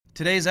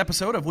Today's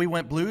episode of We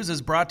Went Blues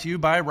is brought to you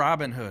by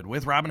Robinhood.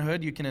 With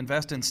Robinhood, you can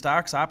invest in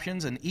stocks,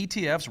 options, and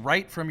ETFs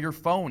right from your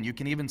phone. You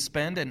can even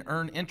spend and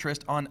earn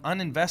interest on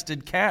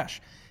uninvested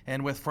cash.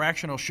 And with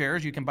fractional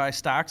shares, you can buy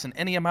stocks in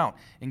any amount,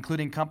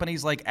 including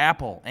companies like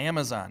Apple,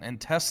 Amazon,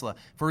 and Tesla,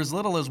 for as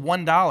little as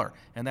 $1.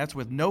 And that's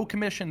with no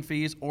commission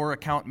fees or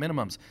account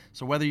minimums.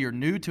 So whether you're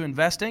new to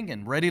investing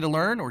and ready to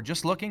learn or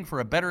just looking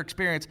for a better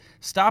experience,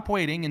 stop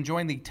waiting and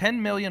join the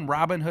 10 million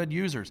Robinhood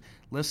users.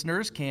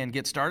 Listeners can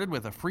get started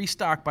with a free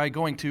stock by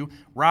going to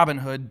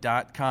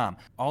Robinhood.com.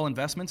 All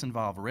investments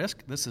involve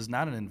risk. This is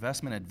not an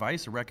investment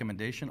advice, a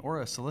recommendation,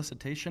 or a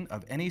solicitation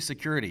of any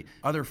security.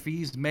 Other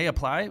fees may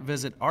apply.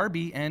 Visit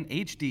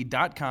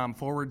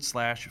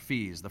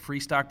rbnhd.com/fees. The free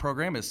stock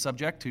program is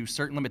subject to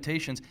certain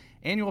limitations.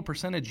 Annual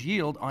percentage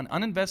yield on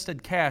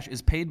uninvested cash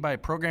is paid by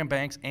program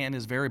banks and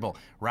is variable.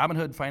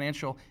 Robinhood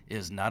Financial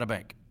is not a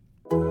bank.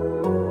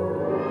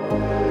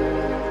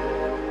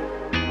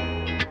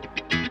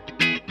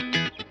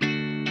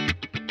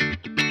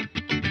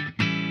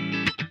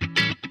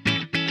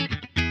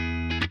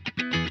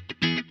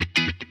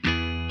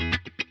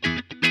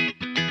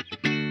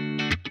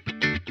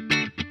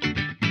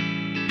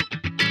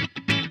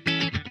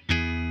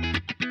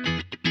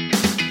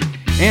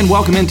 And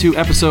welcome into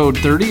episode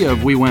 30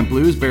 of We Went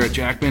Blues. Barrett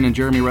Jackman and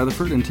Jeremy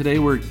Rutherford, and today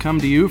we're come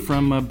to you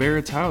from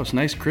Barrett's house.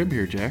 Nice crib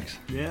here, Jax.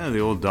 Yeah, the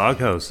old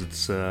doghouse.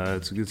 It's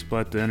a good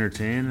spot to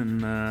entertain,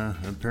 and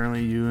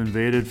apparently you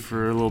invaded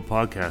for a little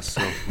podcast,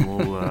 so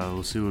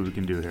we'll see what we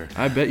can do here.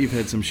 I bet you've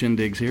had some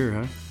shindigs here,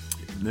 huh?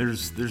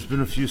 There's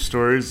been a few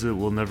stories that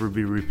will never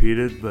be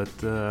repeated, but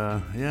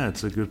yeah,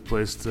 it's a good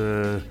place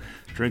to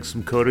drink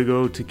some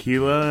Código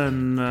tequila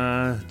and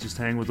just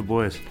hang with the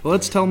boys. Well,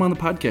 let's tell them on the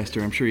podcast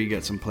here. I'm sure you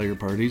got some player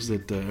parties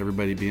that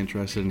everybody'd be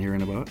interested in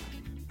hearing about.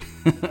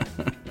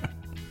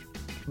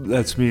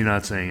 That's me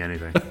not saying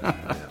anything.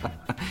 Yeah.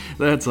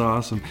 That's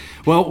awesome.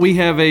 Well, we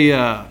have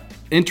a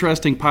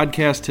interesting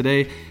podcast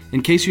today.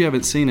 In case you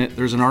haven't seen it,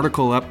 there's an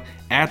article up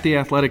at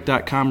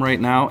theathletic.com right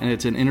now, and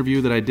it's an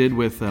interview that I did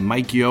with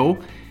Mike Yeo.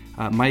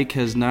 Mike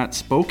has not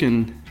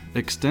spoken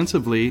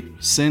extensively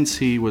since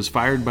he was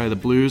fired by the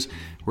Blues.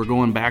 We're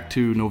going back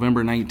to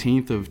November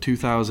 19th of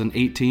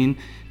 2018.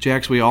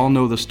 Jax, we all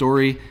know the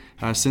story.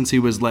 Since he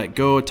was let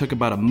go, it took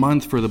about a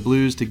month for the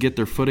Blues to get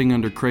their footing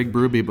under Craig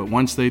Berube, but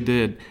once they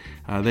did,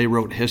 they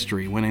wrote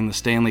history, winning the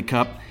Stanley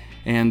Cup.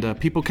 And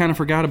people kind of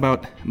forgot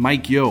about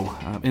Mike Yeo.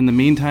 In the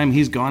meantime,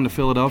 he's gone to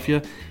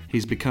Philadelphia.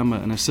 He's become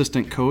an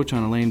assistant coach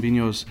on Alain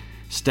Vigneault's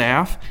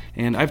staff.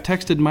 And I've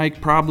texted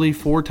Mike probably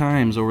 4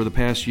 times over the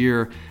past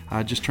year,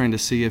 just trying to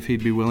see if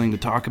he'd be willing to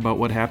talk about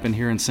what happened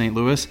here in St.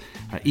 Louis.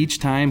 Each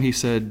time he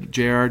said,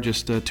 JR,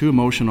 just too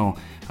emotional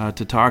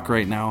to talk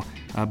right now.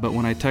 But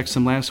when I texted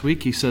him last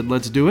week, he said,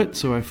 let's do it.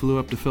 So I flew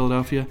up to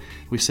Philadelphia.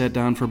 We sat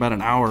down for about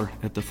an hour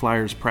at the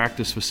Flyers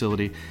practice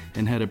facility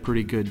and had a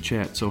pretty good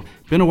chat. So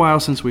been a while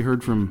since we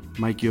heard from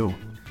Mike Yeo.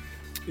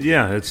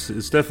 Yeah,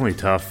 it's definitely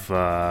tough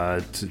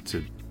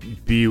to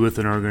be with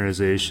an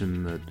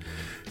organization that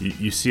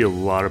you see a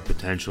lot of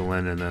potential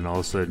in, and then all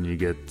of a sudden you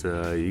get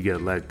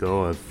let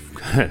go of.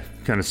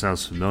 Kind of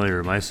sounds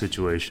familiar in my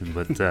situation,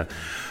 but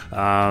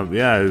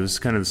yeah, it was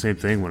kind of the same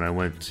thing when I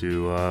went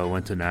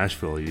to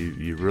Nashville.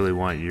 You really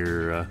want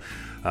your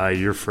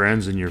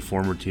friends and your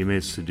former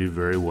teammates to do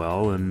very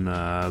well, and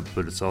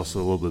but it's also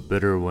a little bit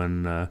bitter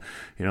when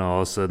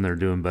all of a sudden they're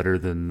doing better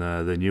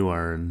than you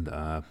are. And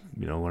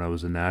when I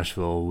was in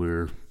Nashville, we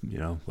were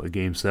a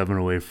game 7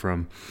 away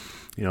from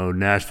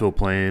Nashville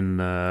playing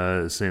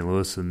St.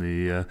 Louis in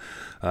the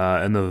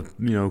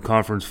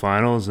conference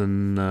finals,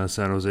 and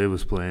San Jose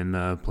was playing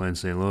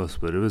St. Louis.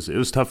 But it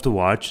was tough to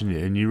watch,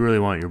 and you really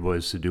want your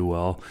boys to do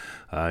well,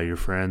 your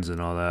friends and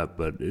all that.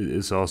 But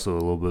it's also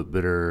a little bit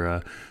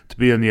bitter to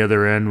be on the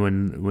other end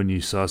when you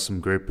saw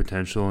some great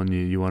potential and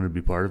you wanted to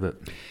be part of it.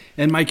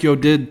 And Mike Yeo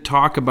did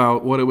talk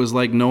about what it was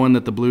like knowing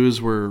that the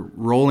Blues were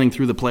rolling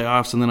through the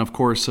playoffs, and then of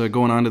course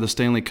going on to the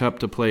Stanley Cup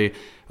to play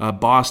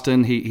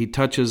Boston. He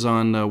touches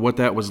on what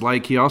that was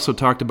like. He also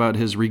talked about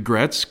his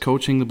regrets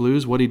coaching the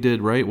Blues, what he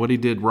did right, what he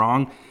did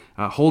wrong,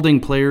 holding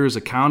players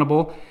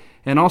accountable,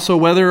 and also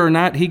whether or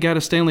not he got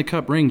a Stanley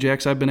Cup ring.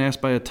 Jax, I've been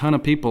asked by a ton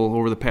of people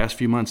over the past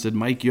few months, did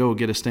Mike Yeo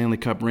get a Stanley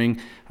Cup ring?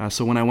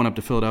 So when I went up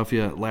to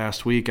Philadelphia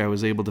last week, I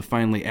was able to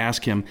finally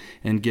ask him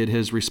and get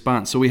his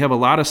response. So we have a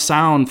lot of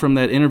sound from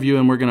that interview,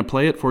 and we're going to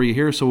play it for you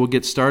here. So we'll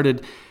get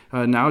started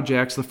now,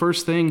 Jax. The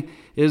first thing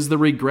is the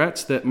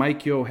regrets that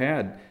Mike Yeo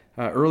had.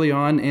 Early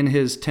on in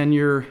his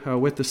tenure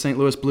with the St.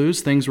 Louis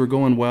Blues, things were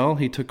going well.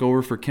 He took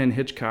over for Ken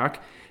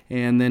Hitchcock,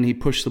 and then he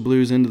pushed the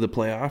Blues into the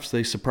playoffs.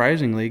 They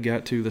surprisingly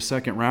got to the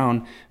second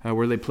round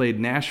where they played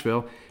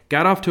Nashville.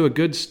 Got off to a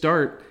good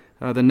start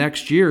the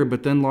next year,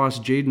 but then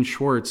lost Jaden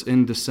Schwartz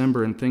in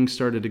December, and things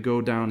started to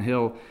go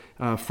downhill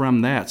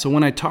from that. So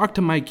when I talk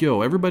to Mike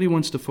Yeo, everybody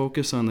wants to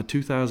focus on the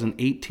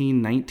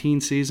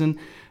 2018-19 season,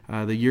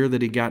 the year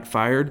that he got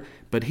fired,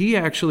 but he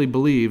actually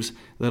believes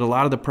that a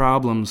lot of the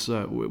problems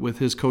with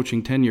his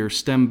coaching tenure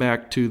stem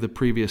back to the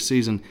previous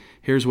season.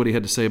 Here's what he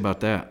had to say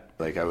about that.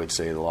 I would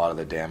say a lot of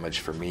the damage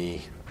for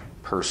me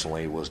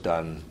personally was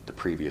done the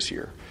previous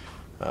year.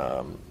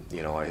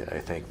 I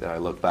think that I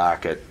look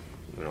back at,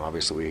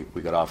 obviously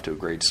we got off to a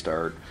great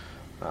start.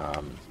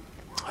 I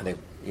think,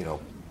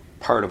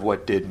 part of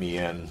what did me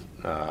in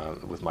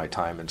with my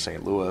time in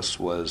St. Louis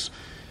was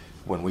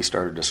when we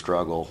started to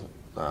struggle.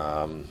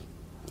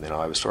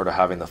 I was sort of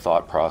having the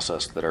thought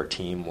process that our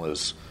team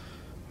was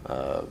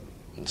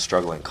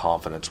struggling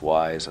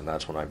confidence-wise, and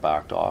that's when I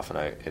backed off.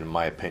 And in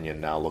my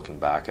opinion, now looking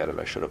back at it,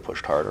 I should have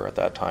pushed harder at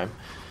that time.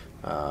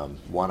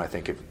 One, I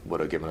think it would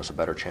have given us a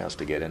better chance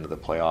to get into the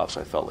playoffs.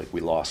 I felt like we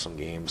lost some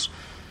games,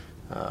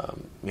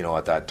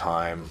 at that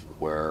time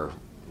where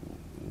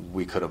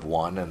we could have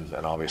won, and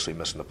obviously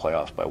missing the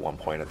playoffs by 1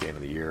 point at the end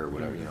of the year or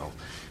whatever,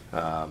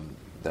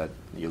 that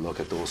you look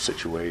at those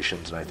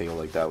situations, and I think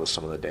like that was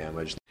some of the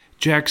damage.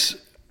 Jax,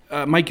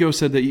 Mike Yeo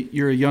said that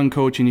you're a young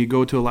coach and you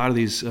go to a lot of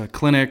these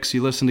clinics.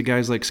 You listen to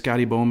guys like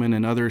Scotty Bowman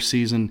and other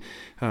seasoned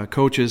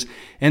coaches,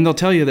 and they'll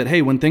tell you that,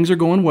 hey, when things are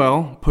going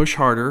well, push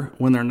harder.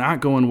 When they're not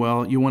going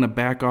well, you want to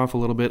back off a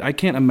little bit. I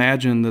can't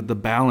imagine the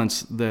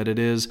balance that it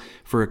is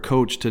for a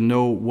coach to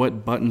know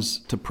what buttons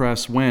to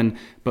press when,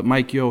 but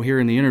Mike Yeo here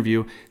in the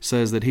interview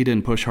says that he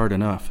didn't push hard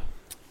enough.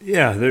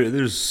 Yeah,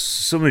 there's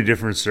so many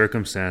different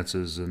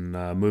circumstances and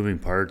moving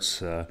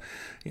parts.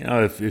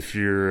 If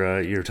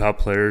your top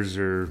players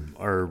are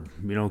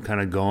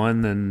kind of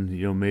going,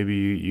 then maybe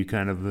you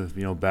kind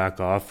of back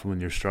off when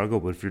you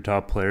struggle. But if your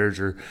top players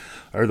are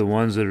the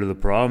ones that are the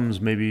problems,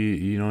 maybe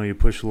you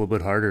push a little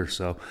bit harder.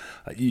 So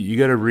you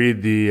got to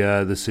read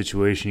the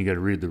situation, you got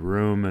to read the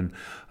room, and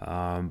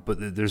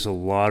but there's a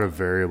lot of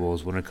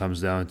variables when it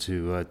comes down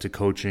to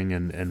coaching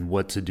and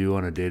what to do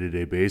on a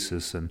day-to-day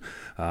basis. And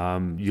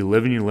you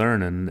live and you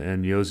learn.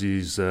 And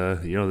Yosie's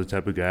the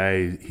type of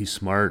guy. He's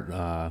smart.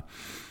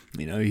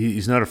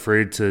 He's not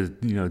afraid to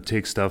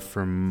take stuff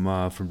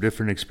from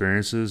different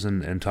experiences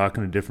and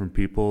talking to different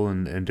people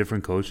and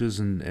different coaches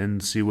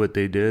and see what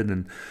they did.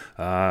 And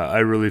I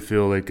really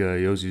feel like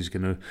Yosie's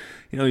gonna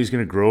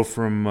grow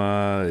from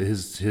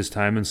his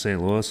time in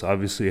St. Louis.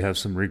 Obviously, have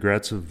some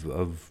regrets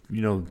of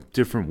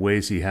different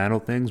ways he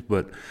handled things,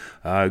 but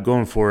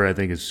going forward, I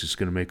think it's just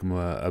going to make him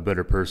a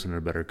better person and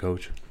a better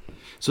coach.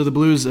 So the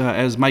Blues,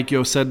 as Mike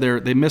Yeo said,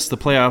 they missed the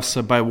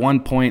playoffs by 1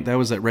 point. That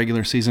was that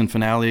regular season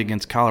finale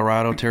against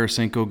Colorado.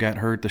 Tarasenko got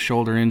hurt, the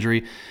shoulder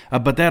injury.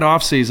 But that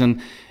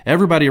offseason,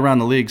 everybody around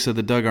the league said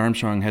that Doug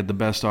Armstrong had the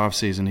best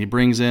offseason. He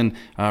brings in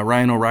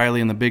Ryan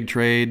O'Reilly in the big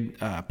trade,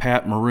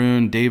 Pat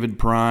Maroon, David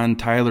Perron,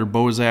 Tyler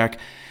Bozak.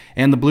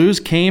 And the Blues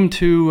came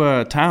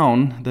to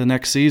town the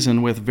next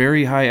season with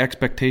very high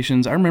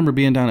expectations. I remember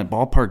being down at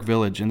Ballpark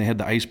Village, and they had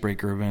the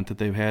Icebreaker event that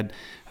they've had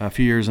a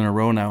few years in a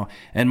row now.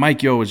 And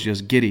Mike Yeo was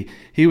just giddy.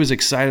 He was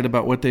excited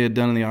about what they had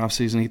done in the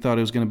offseason. He thought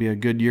it was going to be a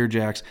good year,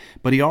 Jax.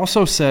 But he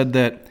also said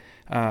that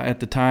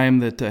at the time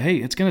that, hey,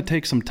 it's going to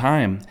take some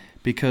time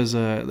because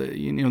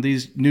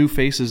these new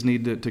faces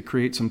need to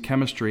create some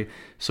chemistry.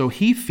 So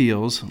he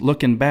feels,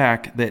 looking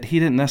back, that he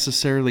didn't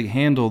necessarily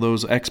handle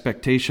those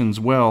expectations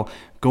well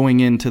going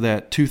into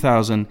that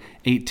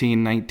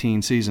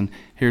 2018-19 season.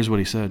 Here's what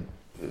he said.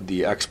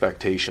 The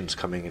expectations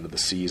coming into the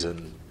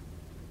season,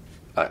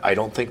 I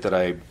don't think that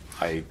I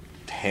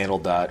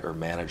handled that or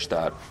managed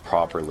that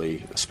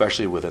properly,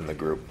 especially within the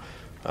group.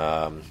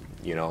 I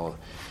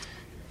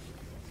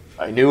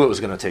knew it was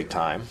going to take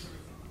time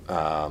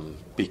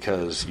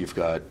because you've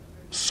got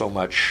so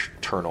much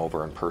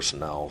turnover in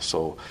personnel.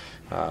 So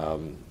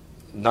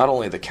not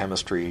only the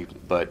chemistry,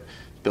 but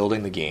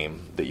building the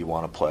game that you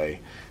want to play.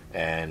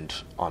 And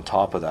on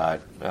top of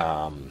that,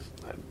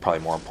 probably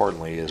more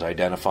importantly, is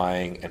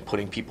identifying and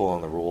putting people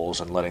in the roles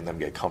and letting them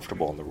get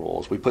comfortable in the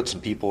roles. We put some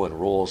people in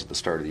roles at the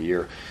start of the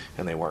year,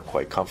 and they weren't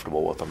quite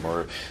comfortable with them,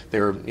 or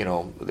there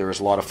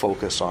was a lot of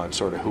focus on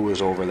sort of who was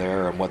over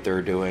there and what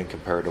they're doing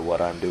compared to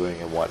what I'm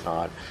doing and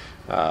whatnot.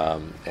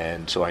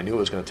 And so I knew it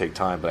was going to take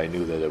time, but I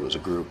knew that it was a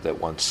group that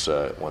once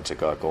it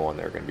got going,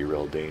 they're going to be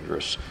real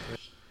dangerous.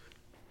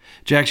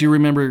 Jax, you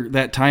remember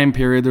that time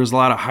period. There was a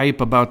lot of hype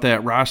about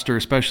that roster,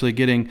 especially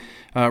getting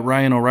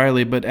Ryan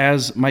O'Reilly. But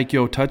as Mike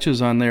Yeo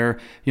touches on there,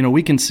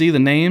 we can see the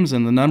names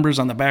and the numbers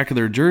on the back of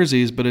their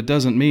jerseys, but it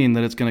doesn't mean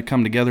that it's going to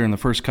come together in the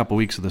first couple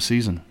weeks of the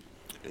season.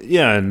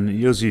 Yeah, and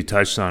Yosi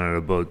touched on it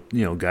about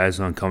guys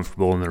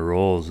uncomfortable in their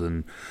roles,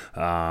 and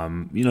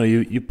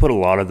you put a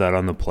lot of that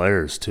on the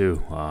players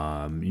too.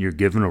 You're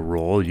given a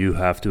role, you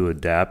have to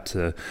adapt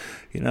to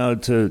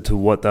to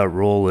what that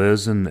role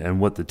is and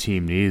what the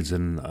team needs.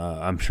 And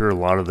I'm sure a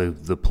lot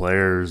of the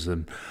players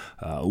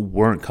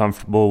weren't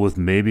comfortable with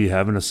maybe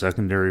having a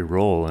secondary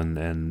role,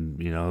 and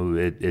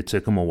it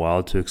took them a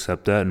while to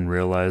accept that and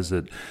realize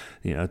that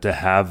to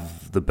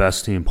have the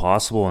best team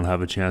possible and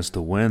have a chance to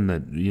win,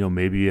 that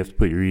maybe you have to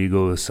put your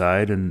ego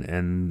aside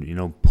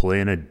and play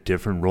in a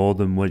different role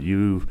than what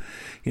you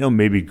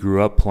maybe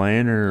grew up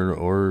playing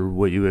or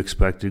what you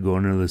expected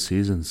going into the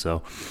season.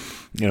 So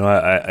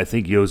I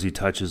think Josi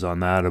touches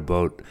on that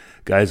about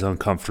guys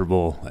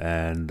uncomfortable,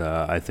 and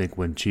I think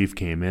when Chief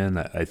came in,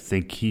 I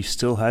think he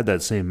still had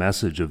that same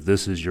message of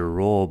this is your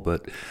role,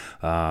 but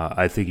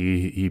I think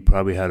he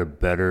probably had a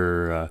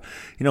better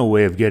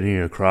way of getting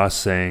it across,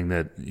 saying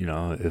that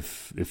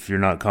if you're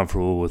not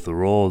comfortable with the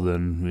role,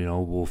 then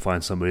we'll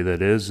find somebody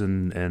that is,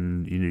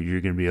 and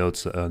you're going to be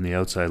on the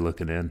outside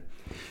looking in.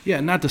 Yeah,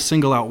 not to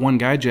single out one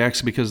guy,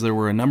 Jax, because there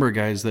were a number of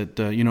guys that,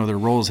 their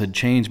roles had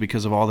changed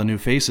because of all the new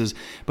faces.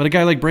 But a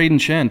guy like Brayden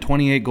Schenn,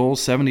 28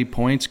 goals, 70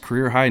 points,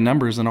 career-high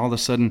numbers, and all of a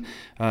sudden,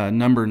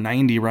 number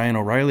 90, Ryan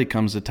O'Reilly,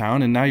 comes to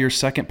town, and now your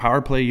second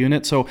power play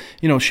unit. So,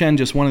 Schenn,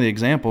 just one of the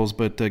examples,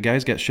 but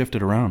guys got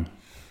shifted around.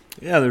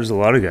 Yeah, there's a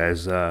lot of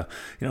guys.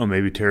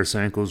 Maybe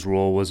Tarasenko's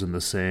role wasn't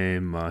the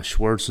same.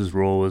 Schwartz's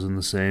role wasn't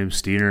the same.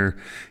 Steiner,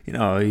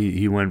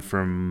 he went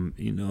from,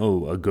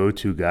 a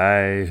go-to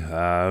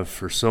guy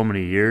for so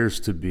many years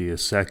to be a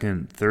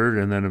second, third,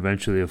 and then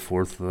eventually a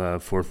fourth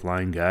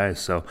line guy.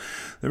 So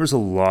there was a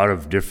lot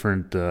of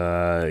different,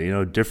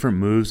 different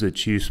moves that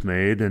Chiefs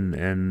made, and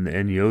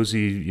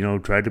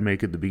Josi, tried to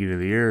make at the beginning of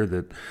the year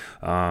that,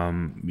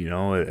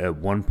 at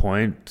one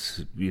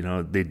point,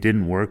 they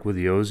didn't work with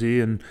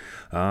Josi, and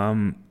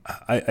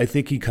I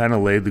think he kind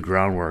of laid the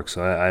groundwork.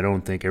 So I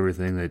don't think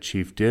everything that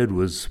Chief did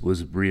was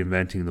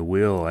reinventing the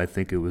wheel. I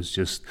think it was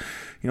just,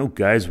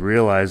 guys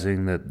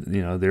realizing that,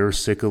 they were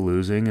sick of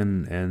losing,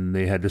 and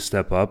they had to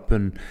step up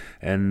and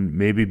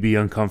maybe be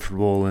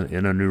uncomfortable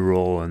in a new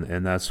role.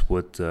 And that's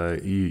what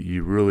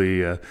you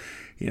really,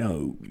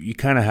 you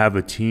kind of have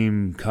a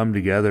team come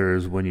together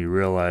is when you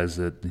realize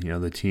that,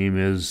 the team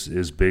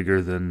is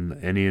bigger than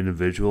any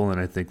individual. And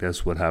I think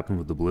that's what happened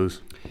with the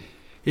Blues.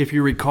 If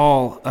you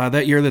recall,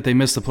 that year that they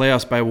missed the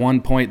playoffs by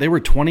 1 point, they were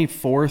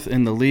 24th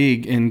in the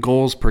league in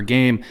goals per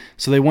game,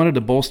 so they wanted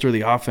to bolster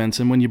the offense.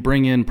 And when you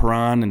bring in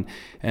Perron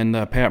and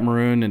Pat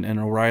Maroon and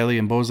O'Reilly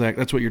and Bozak,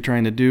 that's what you're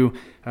trying to do,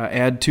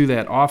 add to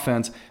that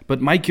offense.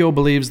 But Mike Yeo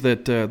believes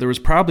that there was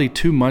probably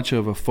too much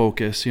of a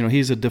focus.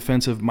 He's a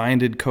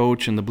defensive-minded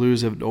coach, and the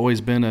Blues have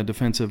always been a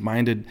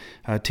defensive-minded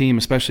team,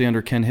 especially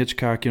under Ken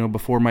Hitchcock,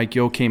 before Mike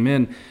Yeo came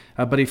in.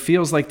 But he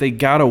feels like they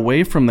got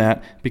away from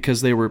that because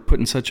they were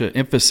putting such an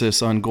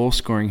emphasis on goal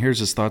scoring. Here's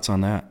his thoughts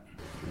on that.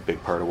 A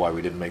big part of why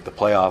we didn't make the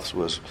playoffs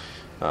was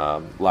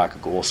lack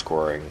of goal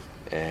scoring.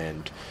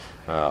 And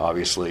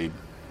obviously,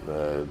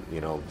 a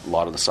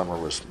lot of the summer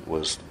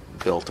was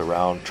built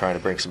around trying to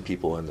bring some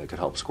people in that could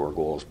help score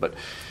goals. But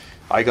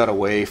I got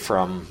away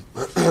from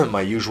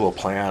my usual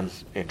plan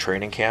in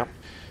training camp.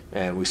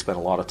 And we spent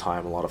a lot of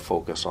time, a lot of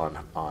focus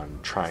on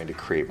trying to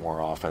create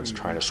more offense,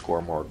 trying to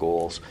score more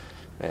goals.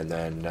 And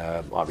then,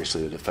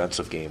 obviously, the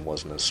defensive game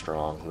wasn't as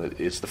strong.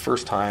 It's the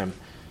first time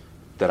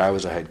that I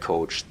was a head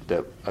coach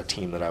that a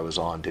team that I was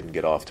on didn't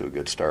get off to a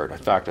good start. In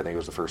fact, I think it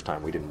was the first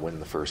time we didn't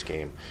win the first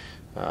game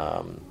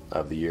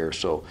of the year.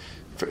 So,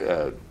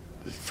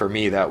 for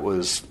me, that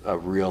was a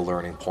real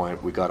learning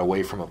point. We got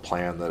away from a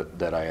plan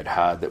that I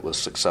had that was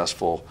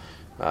successful.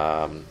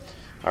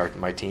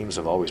 My teams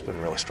have always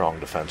been really strong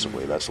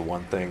defensively. That's the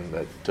one thing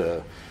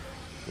that,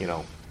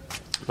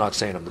 I'm not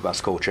saying I'm the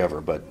best coach ever,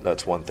 but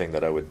that's one thing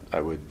that I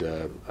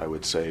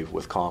would say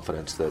with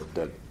confidence that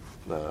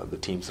the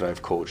teams that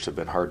I've coached have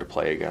been hard to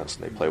play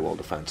against, and they play well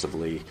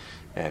defensively,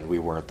 and we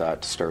weren't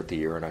that to start the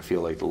year. And I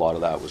feel like a lot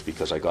of that was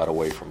because I got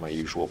away from my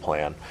usual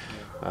plan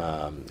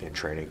in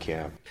training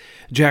camp.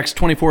 Jack's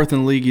 24th in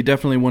the league. You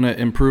definitely want to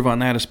improve on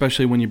that,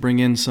 especially when you bring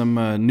in some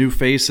new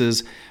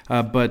faces.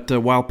 But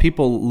while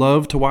people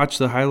love to watch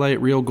the highlight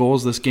reel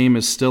goals, this game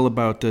is still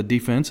about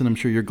defense, and I'm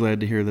sure you're glad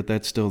to hear that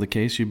that's still the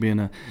case, you being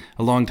a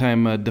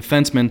longtime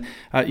defenseman.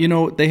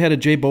 They had a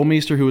Jay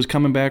Bouwmeester who was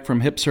coming back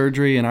from hip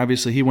surgery, and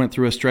obviously he went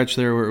through a stretch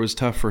there where it was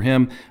tough for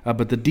him.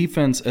 But the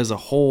defense as a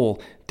whole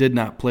did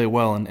not play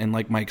well, and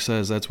like Mike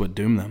says, that's what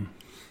doomed them.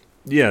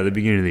 Yeah, at the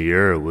beginning of the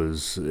year, it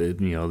was,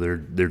 their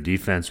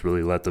defense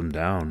really let them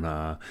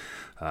down.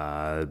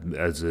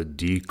 As a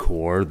D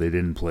core, they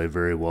didn't play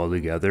very well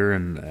together,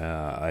 and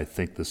I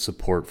think the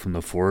support from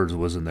the forwards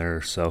wasn't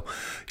there. So,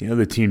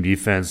 the team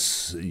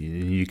defense,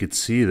 you could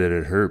see that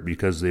it hurt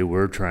because they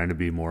were trying to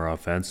be more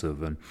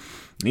offensive. And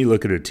you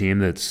look at a team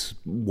that's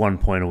 1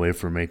 point away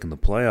from making the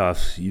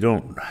playoffs, you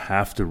don't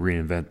have to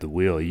reinvent the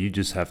wheel. You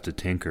just have to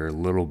tinker a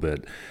little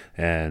bit.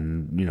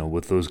 And,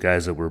 with those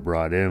guys that were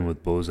brought in,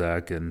 with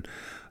Bozak and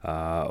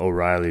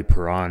O'Reilly,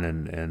 Perron,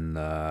 and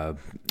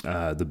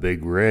the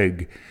big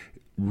rig,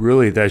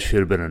 really that should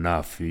have been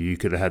enough. You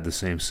could have had the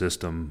same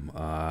system,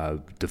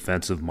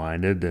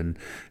 defensive-minded,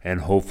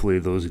 and hopefully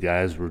those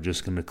guys were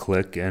just going to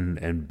click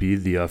and be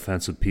the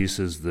offensive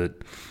pieces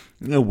that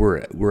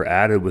were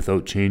added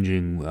without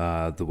changing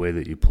the way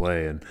that you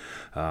play, and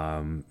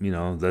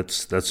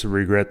that's a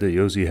regret that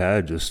Josi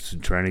had,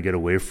 just trying to get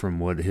away from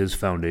what his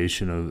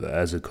foundation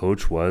as a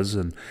coach was,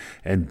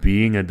 and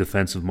being a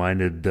defensive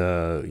minded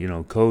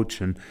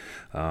coach, and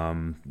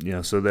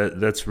so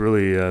that's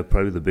really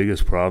probably the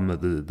biggest problem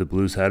that the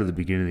Blues had at the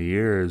beginning of the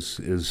year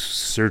is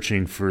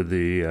searching for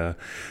the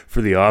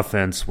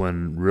offense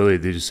when really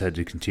they just had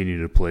to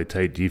continue to play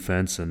tight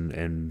defense,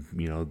 and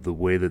the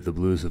way that the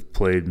Blues have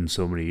played in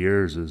so many years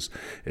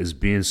is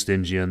being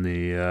stingy on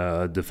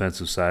the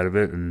defensive side of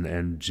it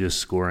and just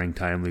scoring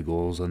timely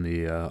goals on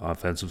the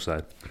offensive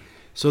side.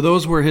 So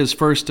those were his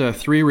first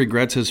 3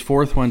 regrets. His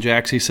fourth one,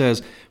 Jax, he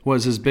says,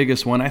 was his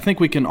biggest one. I think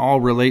we can all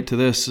relate to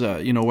this,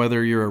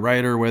 whether you're a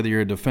writer, whether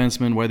you're a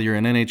defenseman, whether you're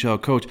an NHL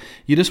coach.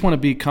 You just want to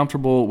be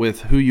comfortable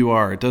with who you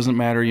are. It doesn't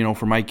matter,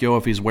 for Mike Yeo,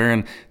 if he's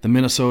wearing the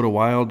Minnesota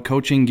Wild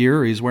coaching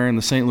gear or he's wearing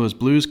the St. Louis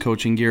Blues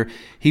coaching gear.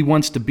 He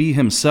wants to be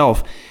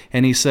himself,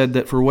 and he said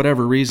that for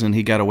whatever reason,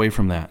 he got away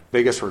from that.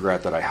 Biggest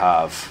regret that I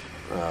have,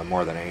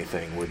 more than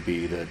anything, would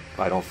be that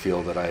I don't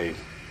feel that I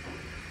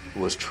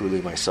was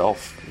truly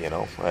myself.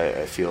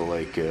 I feel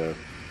like the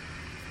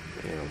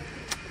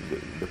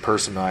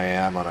person I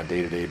am on a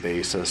day-to-day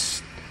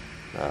basis,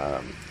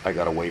 I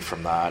got away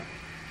from that,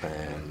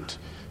 and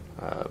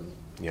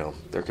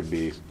there could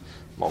be a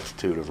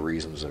multitude of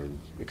reasons and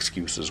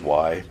excuses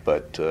why,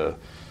 but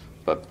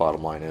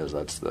bottom line is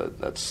that's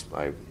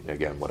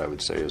what I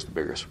would say is the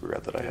biggest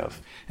regret that I have.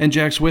 And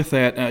Jax, with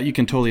that, you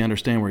can totally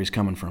understand where he's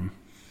coming from.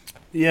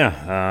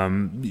 Yeah,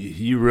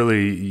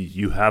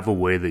 you have a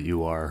way that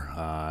you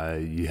are.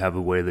 You have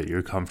a way that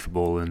you're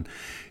comfortable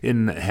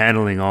in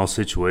handling all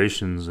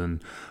situations,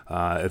 and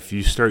if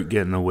you start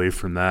getting away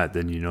from that,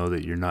 then you know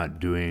that you're not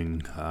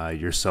doing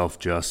yourself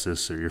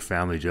justice or your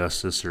family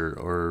justice,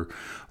 or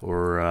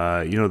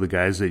the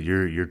guys that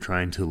you're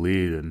trying to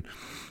lead. And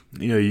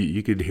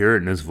you could hear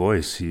it in his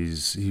voice.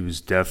 He was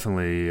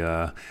definitely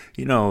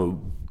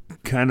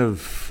kind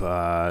of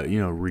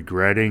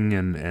regretting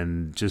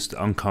and just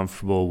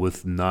uncomfortable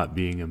with not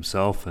being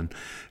himself, and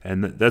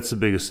that's the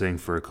biggest thing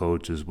for a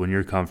coach, is when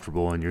you're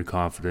comfortable and you're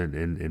confident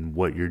in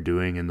what you're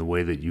doing and the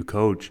way that you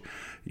coach,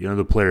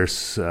 the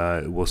players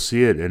will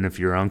see it. And if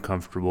you're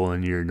uncomfortable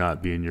and you're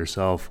not being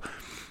yourself,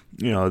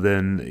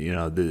 then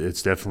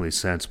it's definitely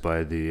sensed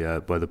by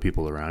the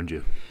people around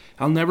you.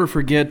 I'll never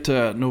forget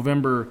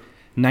November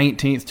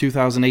 19th,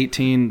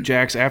 2018,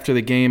 Jax, after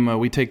the game,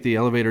 we take the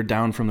elevator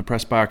down from the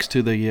press box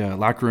to the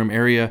locker room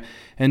area,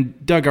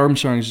 and Doug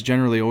Armstrong is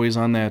generally always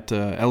on that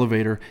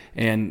elevator,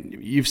 and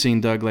you've seen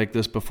Doug like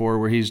this before,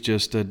 where he's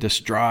just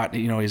distraught.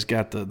 He's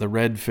got the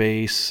red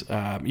face,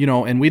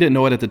 and we didn't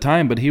know it at the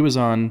time, but he was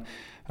on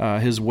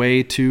his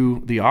way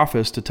to the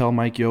office to tell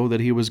Mike Yeo that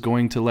he was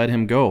going to let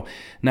him go.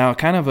 Now,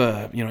 kind of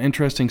a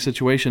interesting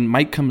situation.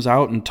 Mike comes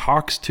out and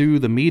talks to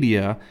the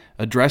media,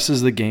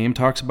 addresses the game,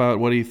 talks about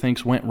what he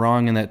thinks went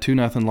wrong in that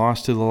 2-0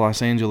 loss to the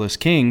Los Angeles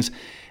Kings,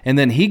 and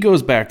then he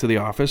goes back to the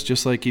office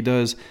just like he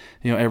does,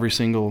 every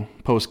single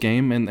post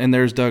game, and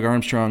there's Doug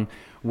Armstrong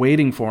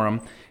waiting for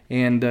him.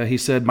 And he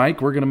said,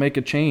 Mike, we're going to make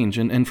a change.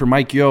 And for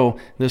Mike Yeo,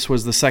 this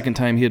was the second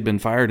time he had been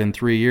fired in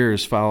 3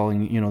 years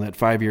following, that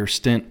 5-year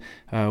stint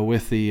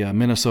with the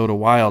Minnesota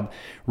Wild.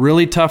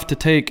 Really tough to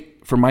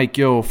take for Mike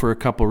Yeo for a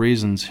couple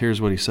reasons.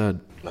 Here's what he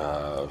said.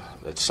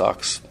 It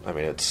sucks. I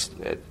mean, it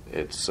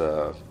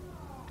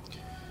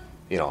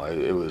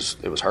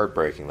was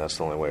heartbreaking. That's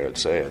the only way I'd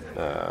say it.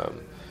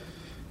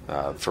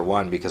 For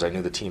one, because I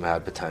knew the team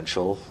had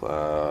potential,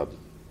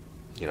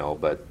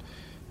 but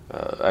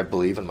I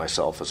believe in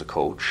myself as a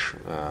coach,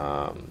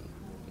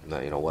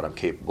 what I'm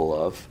capable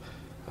of,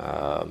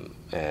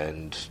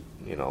 and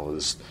it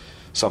was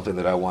something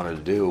that I wanted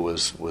to do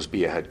was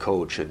be a head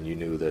coach, and you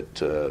knew that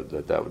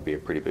that would be a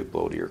pretty big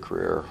blow to your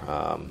career,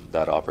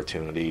 that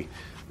opportunity.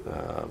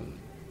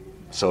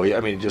 So yeah, I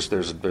mean, just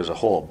there's a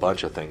whole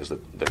bunch of things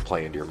that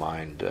play into your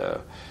mind,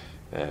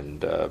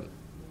 and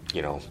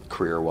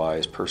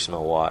career-wise,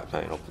 personal-wise,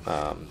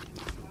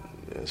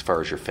 as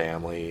far as your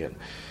family and.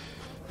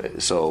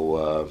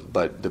 So,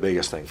 but the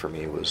biggest thing for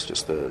me was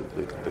just the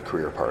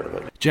career part of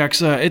it.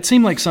 Jax, it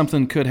seemed like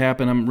something could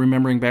happen. I'm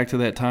remembering back to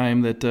that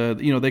time that,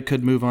 they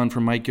could move on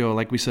from Mike Yeo.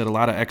 Like we said, a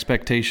lot of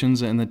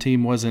expectations, and the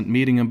team wasn't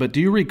meeting him. But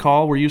do you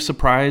recall, were you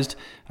surprised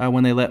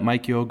when they let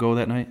Mike Yeo go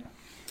that night?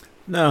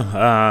 No,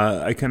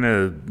 I kind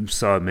of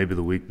saw it maybe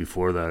the week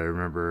before that. I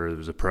remember there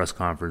was a press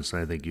conference,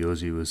 and I think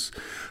Josi was,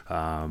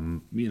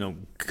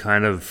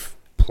 kind of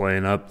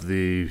playing up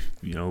the,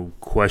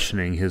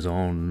 questioning his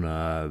own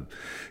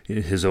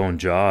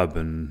job,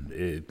 and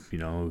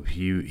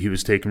he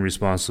was taking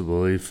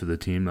responsibility for the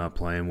team not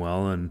playing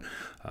well, and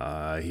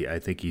I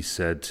think he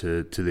said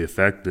to the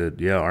effect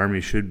that Army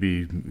should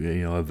be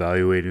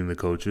evaluating the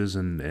coaches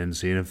and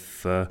seeing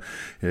if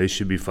they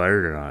should be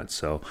fired or not.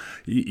 So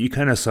you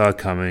kind of saw it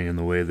coming in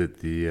the way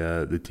that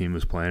the team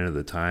was playing at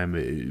the time.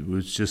 It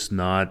was just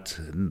not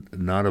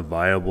a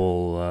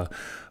viable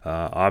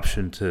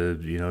option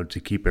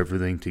to keep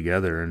everything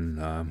together,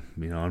 and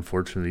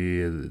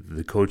unfortunately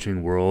the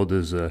coaching world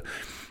is a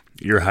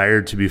you're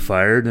hired to be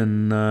fired,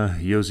 and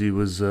Josi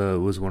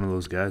was one of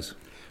those guys.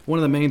 One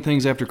of the main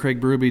things after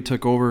Craig Berube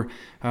took over,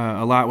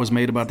 a lot was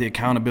made about the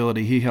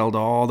accountability. He held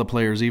all the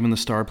players, even the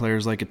star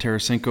players like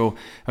Tarasenko,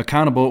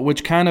 accountable,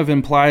 which kind of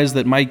implies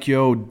that Mike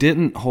Yeo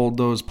didn't hold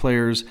those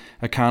players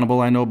accountable.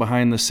 I know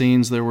behind the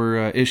scenes there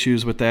were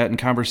issues with that and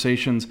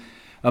conversations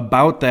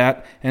about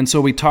that. And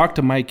so we talked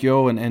to Mike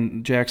Yeo,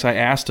 and Jax, I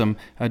asked him,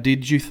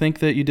 did you think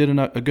that you did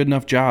a good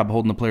enough job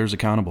holding the players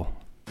accountable?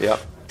 Yeah,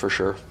 for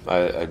sure.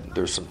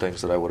 There's some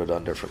things that I would have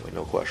done differently,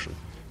 no question.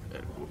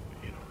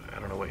 I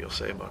don't know what you'll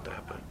say about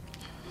that, but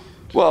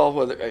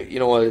well, you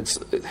know what?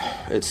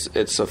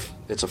 It's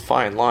a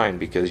fine line,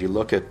 because you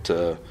look at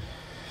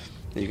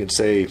you can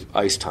say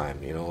ice time,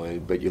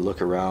 but you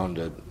look around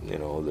at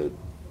the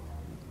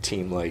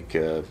team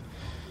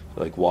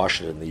like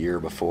Washington the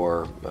year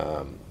before.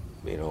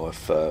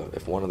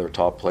 If one of their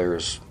top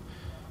players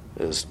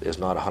is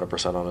not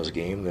 100% on his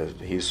game,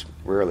 that he's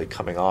rarely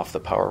coming off the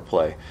power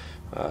play.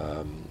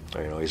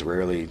 He's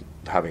rarely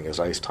having his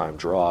ice time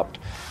dropped.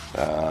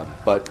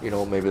 But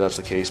maybe that's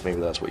the case.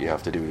 Maybe that's what you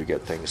have to do to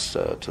get things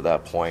to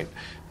that point.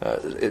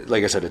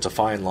 Like I said, it's a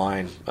fine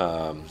line.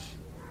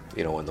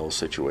 In those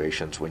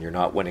situations when you're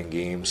not winning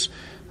games,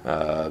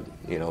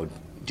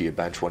 do you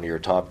bench one of your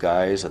top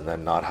guys and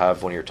then not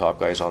have one of your top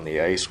guys on the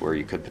ice where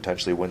you could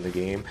potentially win the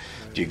game?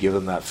 Do you give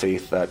them that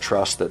faith, that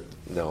trust that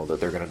that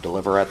they're going to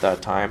deliver at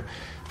that time,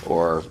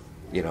 or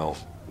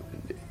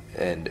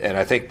and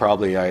I think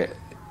probably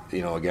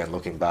again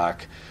looking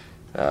back.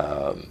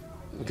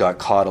 Got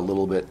caught a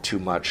little bit too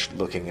much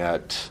looking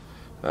at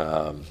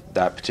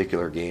that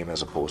particular game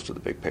as opposed to the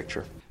big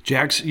picture.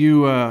 Jax,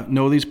 you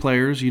know these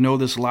players, you know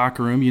this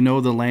locker room, you know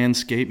the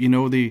landscape, you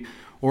know the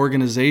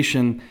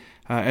organization.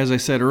 As I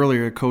said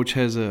earlier, a coach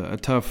has a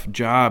tough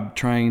job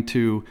trying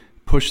to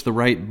push the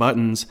right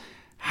buttons.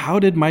 How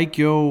did Mike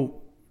Yeo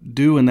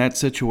do in that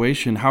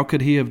situation? How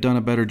could he have done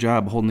a better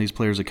job holding these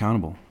players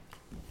accountable?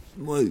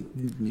 Well,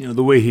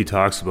 the way he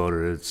talks about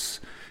it, it's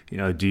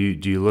do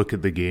you look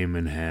at the game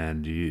in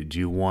hand? Do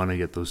you want to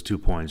get those 2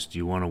 points? Do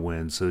you want to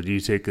win? So do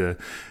you take a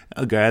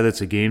guy that's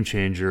a game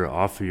changer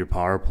off of your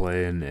power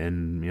play, and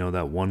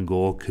that one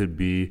goal could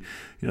be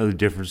the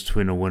difference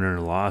between a winner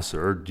and a loss?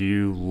 Or do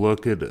you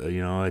look at a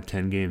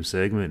 10-game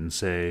segment and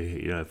say,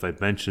 if I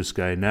bench this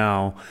guy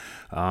now,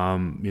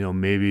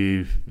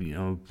 maybe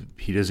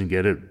he doesn't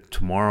get it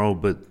tomorrow,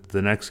 but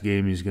the next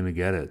game he's going to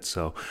get it.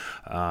 So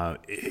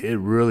it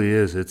really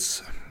is.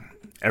 It's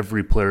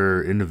every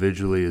player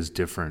individually is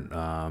different.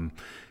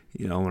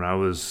 When I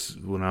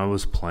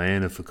was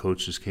playing, if a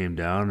coach just came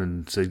down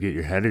and said, "Get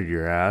your head out of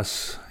your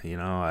ass,"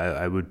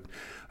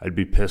 I'd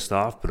be pissed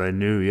off. But I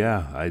knew,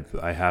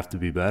 I have to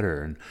be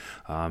better.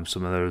 And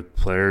some other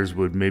players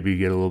would maybe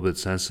get a little bit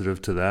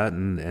sensitive to that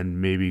and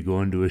maybe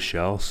go into a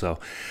shell. So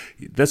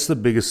that's the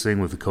biggest thing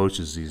with the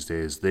coaches these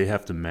days. They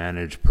have to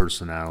manage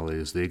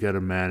personalities. They got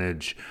to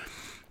manage.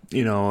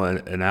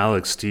 An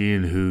Alex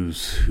Steen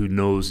who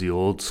knows the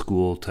old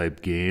school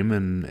type game,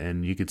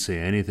 and you could say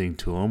anything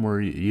to him, or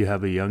you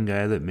have a young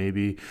guy that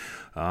maybe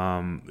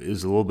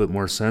is a little bit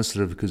more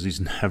sensitive because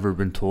he's never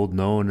been told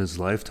no in his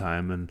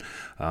lifetime,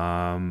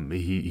 and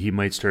he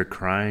might start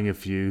crying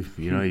if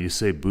you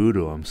say boo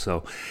to him.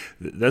 So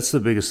that's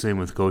the biggest thing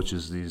with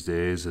coaches these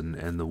days,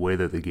 and the way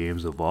that the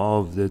game's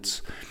evolved.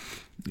 It's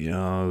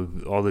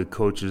all the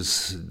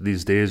coaches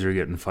these days are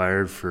getting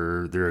fired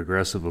for their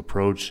aggressive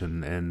approach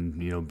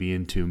and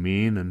being too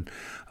mean, and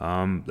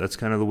that's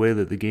kind of the way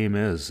that the game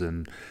is.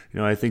 And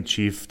I think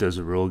Chief does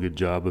a real good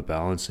job of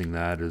balancing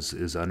that,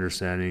 is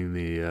understanding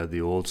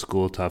the old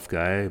school tough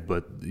guy,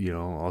 but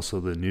also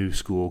the new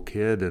school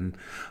kid. And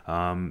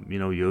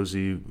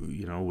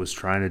Josi was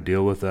trying to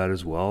deal with that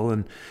as well,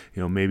 and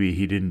maybe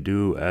he didn't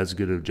do as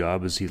good a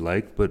job as he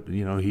liked, but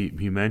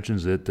he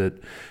mentions that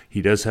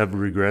he does have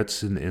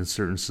regrets in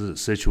certain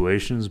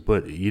situations,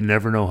 but you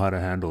never know how to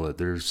handle it.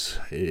 There's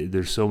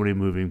so many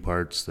moving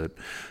parts that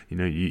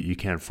you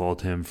can't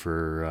fault him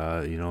for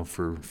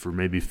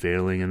maybe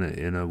failing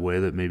in a way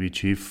that maybe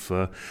Chief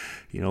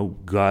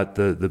got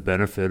the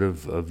benefit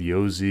of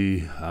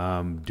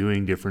Josi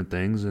doing different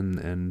things,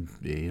 and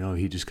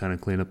he just kind of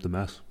cleaned up the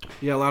mess.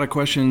 Yeah, a lot of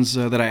questions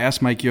that I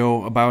asked Mike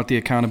Yeo about the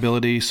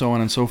accountability, so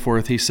on and so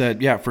forth. He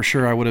said, yeah, for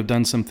sure I would have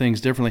done some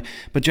things differently.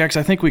 But Jax,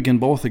 I think we can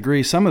both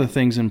agree some of the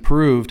things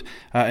improved.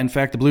 In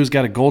fact, the Blues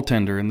got a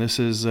goaltender, and this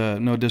is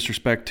no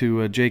disrespect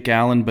to Jake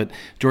Allen, but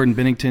Jordan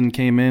Binnington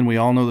came in. We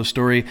all know the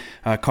story,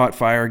 caught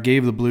fire,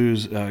 gave the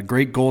Blues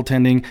great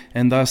goaltending,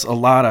 and thus a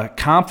lot of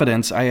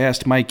confidence. I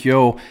asked Mike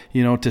Yeo,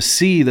 to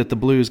see that the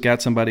Blues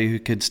got somebody who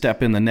could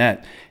step in the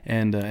net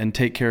and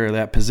take care of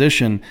that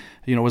position.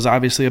 Was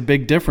obviously a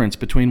big difference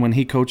between when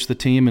he coached the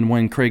team and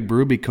when Craig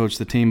Berube coached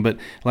the team. But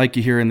like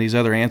you hear in these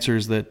other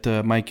answers that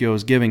Mike Yeo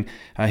is giving,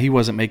 he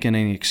wasn't making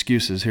any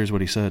excuses. Here's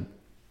what he said.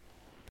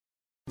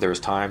 There's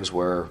times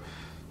where,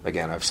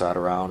 again, I've sat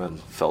around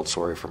and felt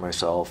sorry for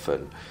myself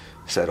and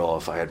said, oh,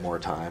 if I had more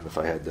time, if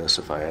I had this,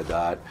 if I had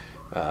that.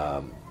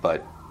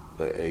 But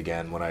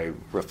again, when I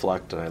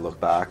reflect and I look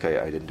back,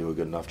 I didn't do a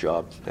good enough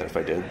job. And if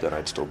I did, then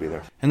I'd still be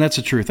there. And that's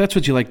the truth. That's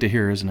what you like to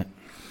hear, isn't it?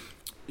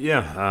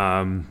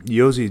 Yeah,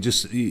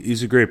 Josi,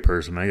 he's a great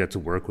person. I got to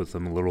work with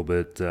him a little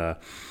bit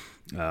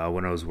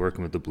when I was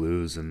working with the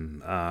Blues,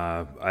 and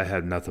I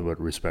had nothing but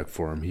respect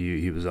for him.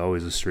 He was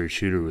always a straight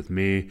shooter with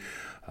me.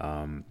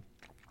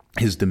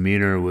 His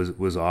demeanor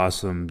was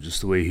awesome,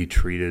 just the way he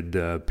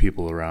treated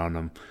people around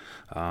him.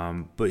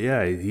 But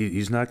yeah,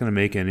 he's not going to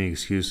make any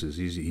excuses.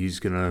 He's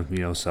going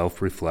to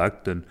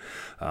self-reflect, and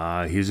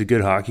he's a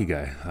good hockey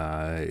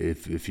guy.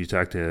 If you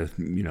talk to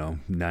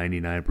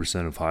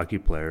 99% of hockey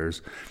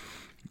players,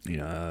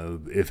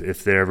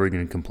 if they're ever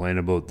going to complain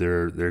about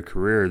their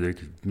career, they're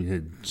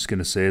just going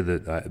to say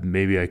that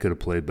maybe I could have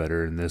played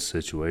better in this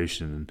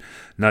situation. And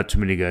not too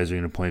many guys are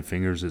going to point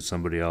fingers at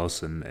somebody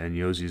else. And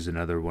Josi's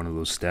another one of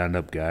those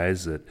stand-up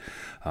guys that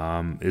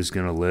is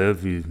going to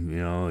live.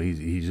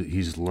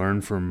 He's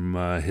learned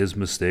from his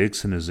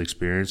mistakes and his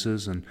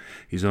experiences, and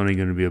he's only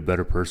going to be a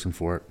better person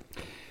for it.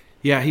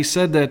 Yeah, he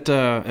said that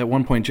at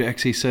one point,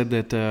 Jax, he said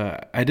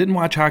that I didn't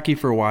watch hockey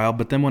for a while,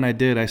 but then when I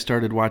did, I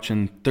started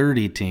watching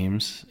 30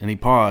 teams, and he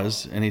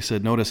paused, and he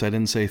said, notice I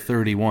didn't say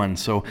 31.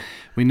 So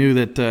we knew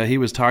that he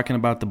was talking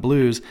about the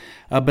Blues.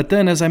 But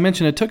then, as I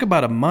mentioned, it took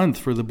about a month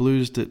for the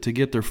Blues to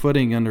get their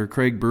footing under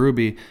Craig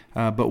Berube.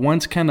 But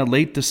once kind of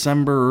late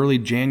December, early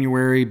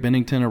January,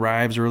 Binnington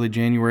arrives early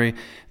January,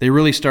 they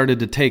really started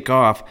to take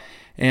off.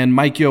 And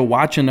Mike Yeo,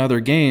 watching other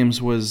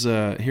games, was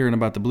hearing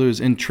about the Blues,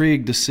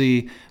 intrigued to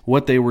see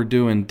what they were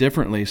doing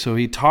differently. So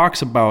he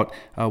talks about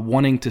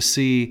wanting to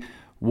see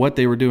what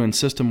they were doing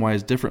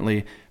system-wise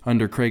differently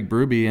under Craig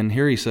Berube, and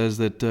here he says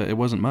that it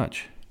wasn't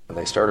much. When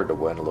they started to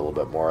win a little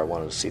bit more, I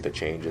wanted to see the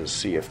changes,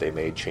 see if they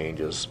made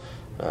changes,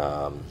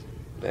 and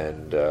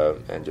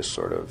just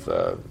sort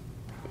of,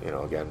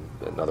 again,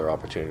 another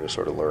opportunity to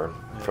sort of learn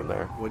from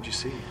there. What'd you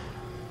see?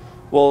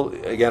 Well,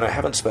 again, I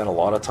haven't spent a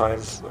lot of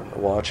time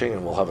watching,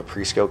 and we'll have a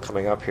pre-scout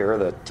coming up here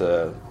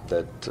that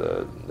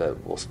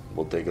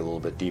we'll dig a little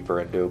bit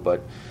deeper into.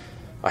 But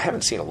I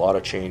haven't seen a lot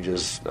of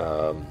changes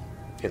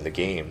in the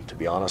game, to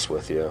be honest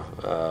with you.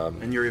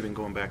 And you're even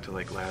going back to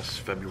like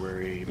last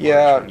February.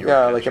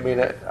 March,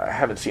 I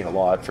haven't seen a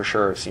lot for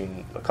sure. I've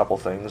seen a couple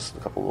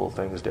little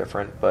things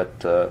different,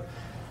 but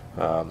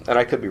and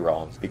I could be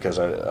wrong because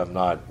I'm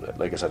not,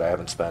 like I said, I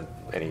haven't spent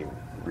any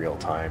real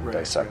time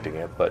dissecting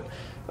it, but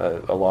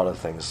a lot of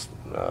things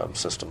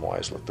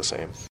system-wise look the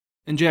same.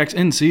 And Jax,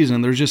 in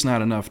season, there's just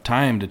not enough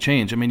time to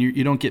change. I mean,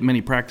 you don't get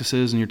many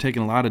practices, and you're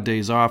taking a lot of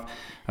days off,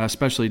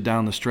 especially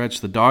down the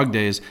stretch, the dog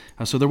days.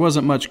 So there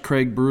wasn't much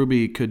Craig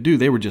Berube could do.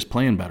 They were just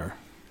playing better.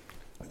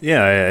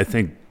 Yeah, I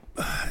think,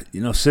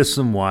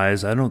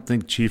 system-wise, I don't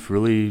think Chief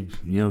really,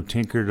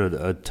 tinkered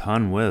a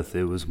ton with.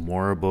 It was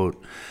more about,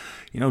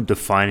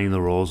 defining the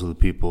roles of the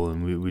people,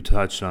 and we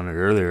touched on it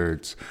earlier.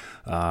 It's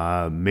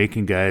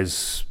making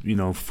guys,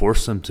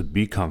 force them to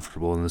be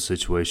comfortable in the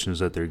situations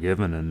that they're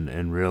given,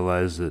 and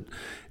realize that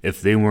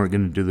if they weren't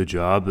going to do the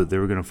job, that they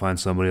were going to find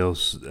somebody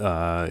else,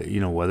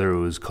 whether it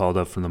was called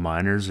up from the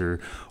minors or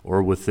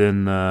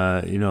within,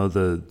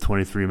 the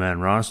 23-man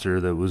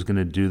roster that was going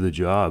to do the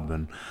job.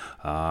 And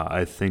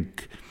I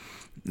think,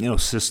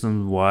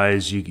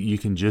 system-wise, you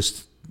can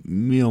just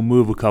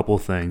move a couple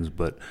things,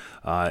 but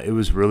it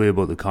was really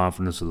about the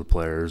confidence of the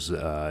players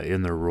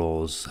in their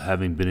roles,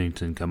 having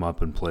Binnington come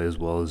up and play as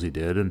well as he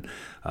did, and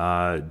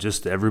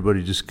just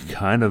everybody just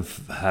kind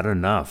of had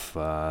enough.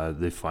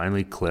 They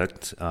finally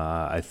clicked.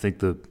 I think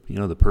the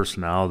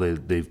personnel,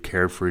 they've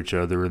cared for each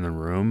other in the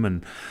room,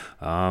 and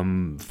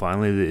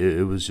finally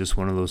it was just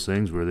one of those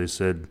things where they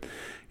said,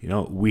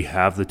 we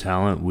have the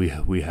talent,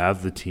 we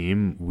have the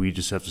team. We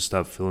just have to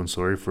stop feeling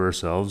sorry for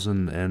ourselves,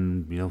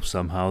 and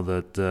somehow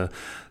that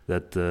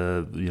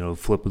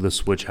flip of the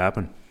switch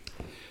happened.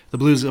 The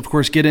Blues, of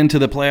course, get into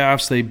the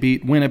playoffs. They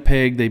beat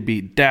Winnipeg, they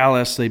beat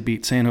Dallas, they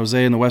beat San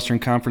Jose in the Western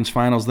Conference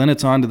Finals. Then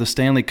it's on to the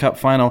Stanley Cup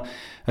Final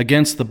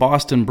against the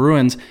Boston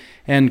Bruins.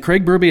 And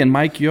Craig Berube and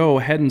Mike Yeo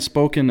hadn't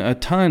spoken a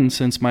ton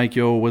since Mike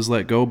Yeo was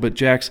let go. But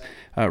Jax,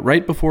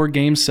 right before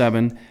Game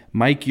 7,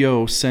 Mike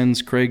Yeo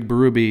sends Craig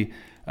Berube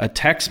a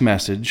text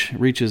message,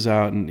 reaches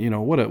out,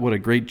 and what a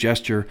great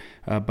gesture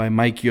by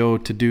Mike Yeo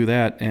to do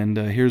that. And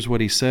here's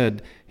what he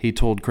said. He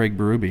told Craig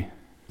Berube.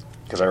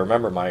 Because I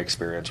remember my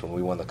experience when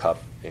we won the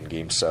Cup in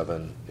Game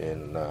 7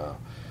 in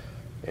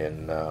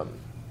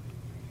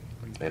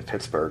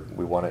Pittsburgh.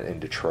 We won it in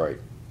Detroit,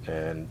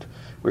 and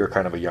we were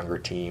kind of a younger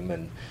team,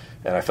 and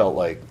I felt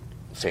like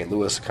St.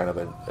 Louis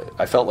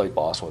I felt like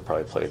Boston would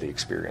probably play the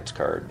experience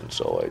card, and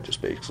so I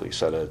just basically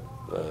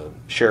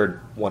shared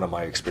one of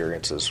my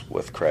experiences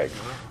with Craig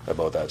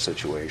about that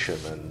situation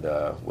and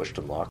wished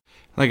him luck.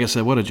 Like I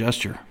said, what a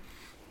gesture.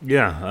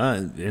 Yeah,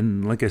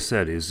 and like I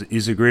said,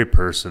 he's a great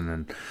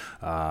person,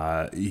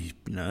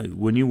 and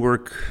when you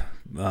work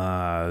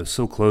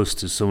so close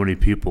to so many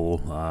people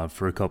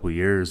for a couple of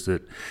years,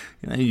 that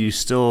you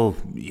still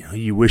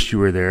you wish you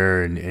were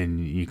there,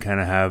 and you kind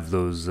of have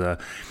those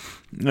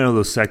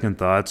those second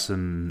thoughts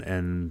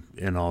and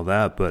all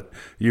that, but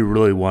you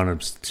really want them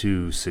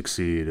to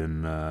succeed.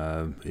 And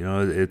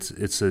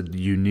it's a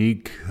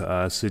unique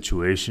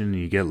situation.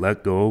 You get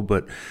let go,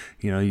 but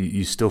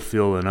you still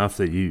feel enough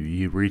that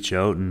you reach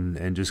out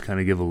and just kind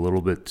of give a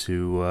little bit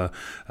to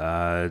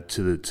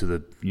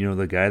the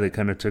the guy that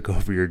kind of took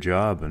over your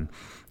job. And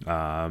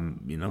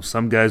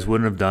some guys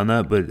wouldn't have done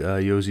that,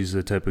 but Yosie's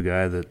the type of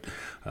guy that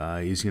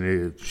he's going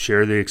to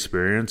share the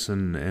experience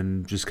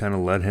and just kind of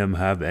let him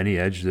have any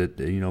edge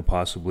that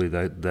possibly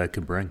that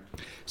can bring.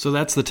 So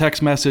that's the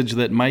text message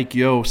that Mike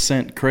Yeo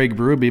sent Craig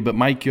Berube. But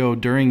Mike Yeo,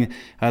 during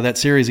that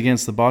series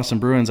against the Boston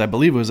Bruins, I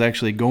believe it was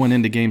actually going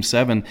into Game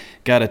 7,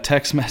 got a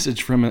text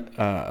message from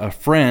a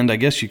friend, I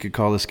guess you could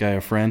call this guy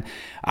a friend,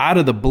 out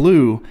of the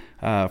blue,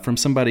 from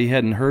somebody he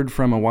hadn't heard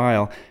from a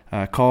while,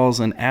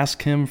 calls and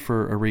asks him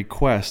for a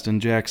request.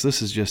 And Jax,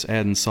 this is just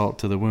adding salt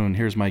to the wound.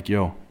 Here's Mike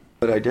Yeo.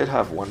 But I did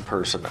have one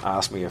person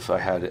ask me if I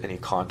had any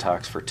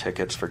contacts for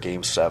tickets for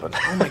Game 7.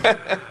 Oh my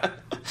God.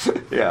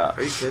 Yeah.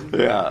 Are you kidding?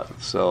 Yeah.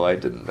 So I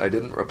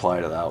didn't reply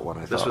to that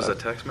one. This was a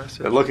text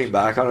message? And looking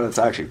back on it, it's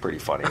actually pretty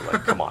funny.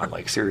 Like, come on,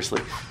 like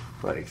seriously.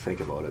 Like, think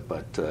about it.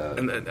 But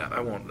and I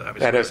won't.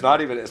 And it's not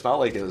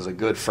like it was a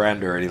good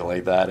friend or anything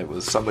like that. It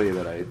was somebody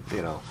that I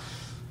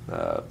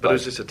but it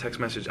was just a text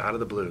message out of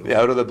the blue.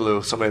 Yeah, out of the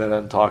blue. Somebody that I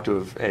hadn't talked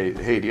to. Hey,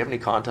 do you have any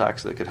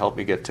contacts that could help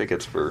me get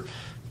tickets for,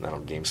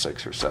 Game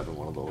 6 or 7?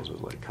 One of those.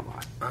 Was like, come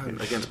on.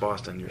 Against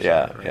Boston, you're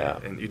saying, right? Yeah.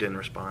 And you didn't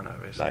respond,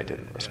 obviously. I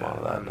didn't respond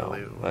to that, no.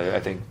 I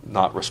think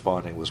not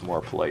responding was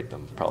more polite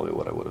than probably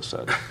what I would have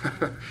said.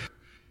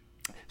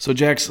 So,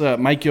 Jax,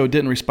 Mike Yeo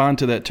didn't respond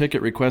to that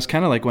ticket request,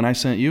 kind of like when I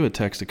sent you a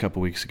text a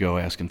couple weeks ago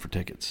asking for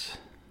tickets.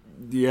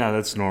 Yeah,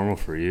 that's normal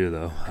for you,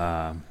 though.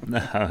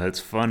 It's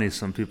funny.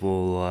 Some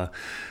people...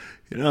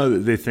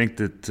 they think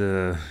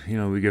that,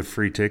 we get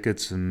free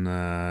tickets and,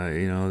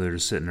 they're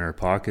just sitting in our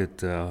pocket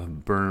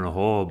burning a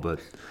hole. But,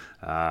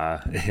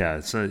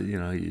 it's,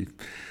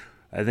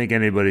 I think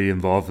anybody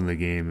involved in the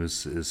game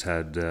has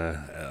had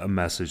a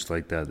message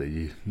like that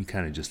you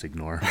kind of just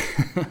ignore.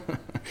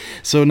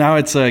 So now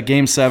it's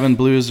Game 7.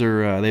 Blues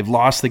they've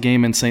lost the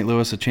game in St.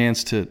 Louis, a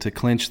chance to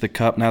clinch the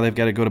cup. Now they've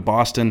got to go to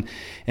Boston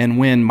and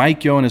win.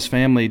 Mike Yeo and his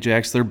family,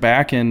 Jax, they're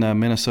back in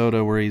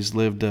Minnesota where he's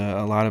lived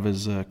a lot of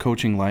his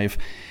coaching life.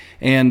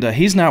 And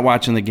he's not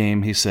watching the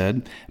game, he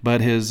said, but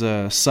his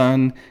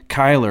son,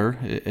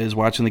 Kyler, is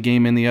watching the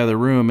game in the other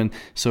room. And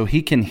so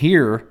he can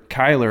hear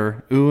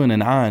Kyler oohing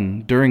and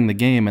ahhing during the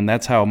game. And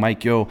that's how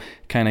Mike Yeo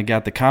kind of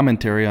got the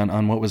commentary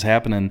on what was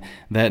happening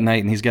that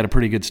night. And he's got a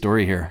pretty good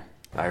story here.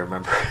 I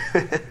remember.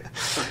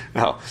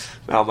 Now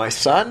my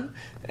son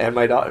and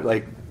my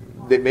daughter,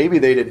 maybe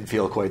they didn't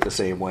feel quite the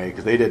same way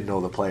because they didn't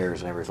know the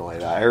players and everything like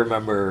that. I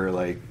remember,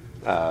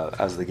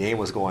 as the game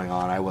was going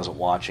on, I wasn't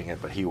watching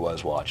it, but he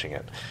was watching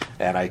it.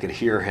 And I could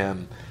hear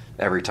him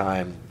every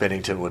time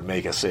Binnington would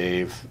make a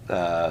save,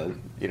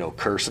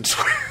 curse and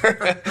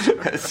swear.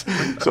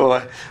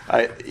 So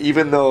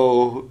even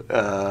though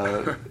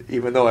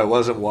I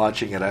wasn't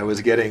watching it, I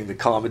was getting the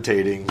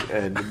commentating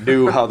and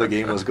knew how the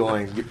game was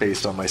going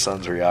based on my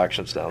son's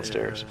reactions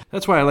downstairs.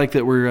 That's why I like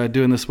that we're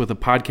doing this with a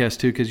podcast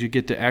too, because you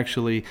get to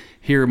actually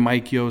hear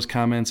Mike Yeo's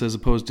comments as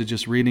opposed to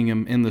just reading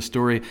him in the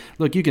story.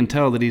 Look, you can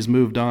tell that he's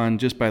moved on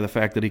just by the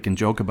fact that he can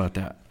joke about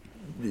that.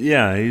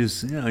 Yeah,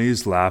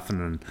 he's laughing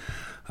and.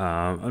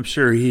 I'm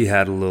sure he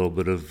had a little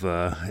bit of,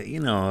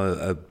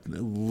 a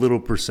little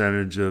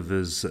percentage of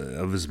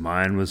his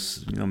mind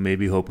was,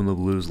 maybe hoping the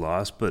Blues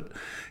lost, but,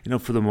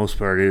 for the most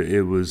part,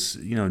 it was,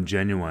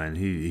 genuine.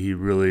 He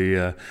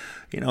really,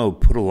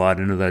 put a lot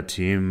into that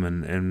team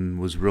and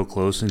was real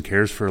close and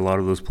cares for a lot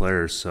of those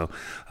players. So,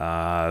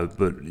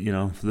 but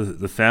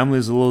the family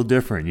is a little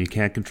different. You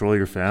can't control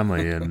your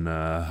family and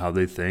how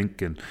they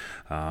think, and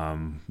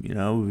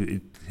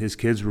his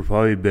kids were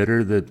probably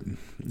bitter that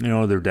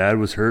their dad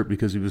was hurt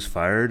because he was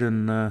fired,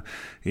 and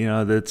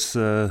that's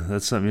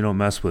something you don't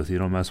mess with. You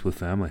don't mess with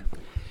family.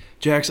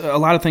 Jax, a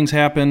lot of things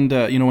happened.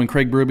 When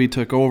Craig Berube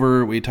took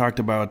over, we talked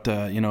about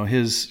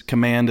his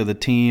command of the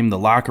team, the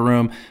locker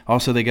room.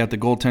 Also, they got the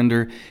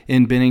goaltender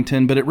in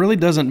Binnington. But it really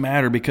doesn't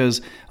matter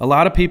because a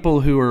lot of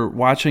people who are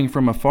watching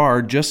from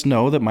afar just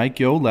know that Mike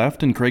Yeo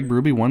left and Craig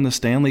Berube won the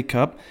Stanley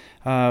Cup.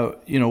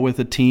 With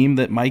a team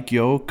that Mike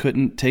Yeo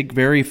couldn't take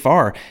very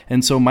far.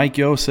 And so Mike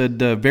Yeo said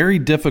very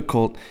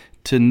difficult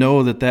to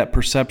know that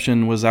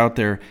perception was out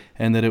there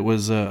and that it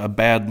was a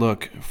bad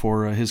look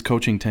for his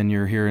coaching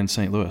tenure here in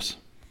St. Louis.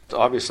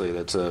 Obviously,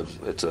 it's a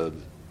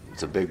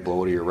big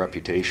blow to your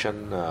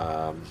reputation.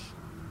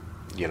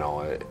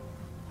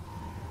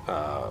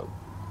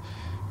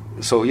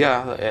 So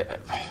yeah,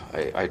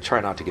 I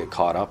try not to get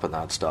caught up in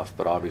that stuff,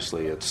 but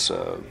obviously it's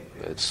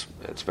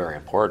very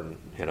important,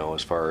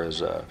 as far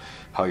as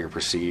how you're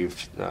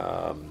perceived,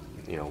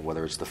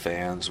 whether it's the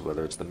fans,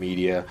 whether it's the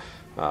media,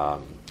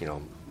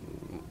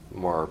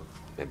 more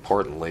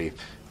importantly,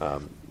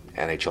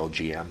 NHL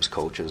GMs,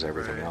 coaches,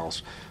 everything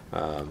else.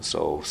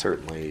 So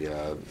certainly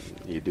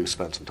you do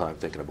spend some time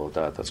thinking about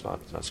that. That's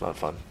not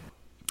fun.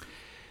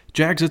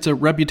 Jags, it's a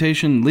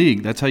reputation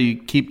league. That's how you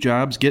keep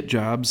jobs, get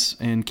jobs,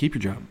 and keep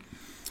your job.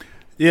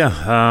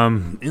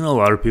 Yeah, a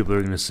lot of people are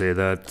going to say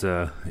that,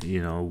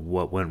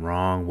 what went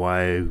wrong?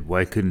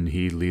 Why couldn't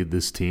he lead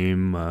this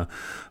team? When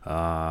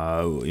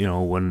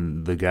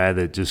the guy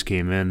that just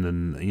came in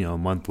and, a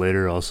month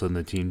later, all of a sudden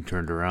the team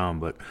turned around.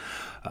 But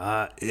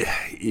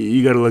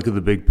you got to look at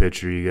the big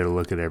picture. You got to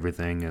look at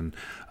everything. And,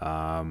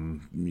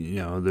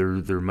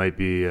 there might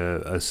be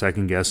a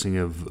second guessing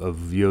of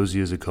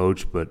Josi as a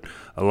coach, but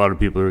a lot of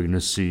people are going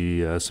to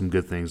see some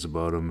good things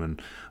about him.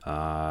 And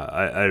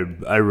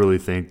I really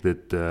think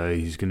that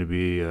he's going to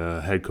be a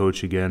head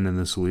coach again in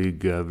this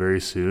league very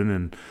soon,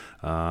 and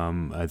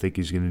I think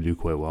he's going to do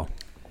quite well.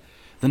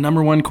 The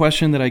number one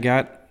question that I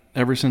got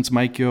ever since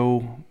Mike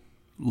Yeo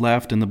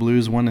left and the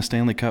Blues won the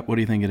Stanley Cup, what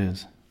do you think it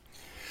is?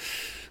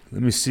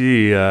 Let me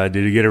see. Did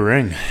he get a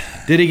ring?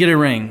 Did he get a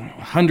ring?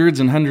 Hundreds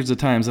and hundreds of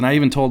times. And I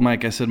even told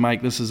Mike, I said,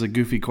 Mike, this is a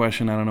goofy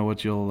question. I don't know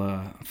what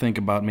you'll think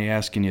about me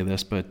asking you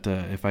this, but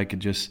if I could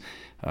just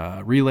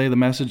relay the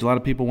message. A lot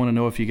of people want to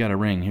know if you got a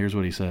ring. Here's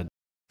what he said.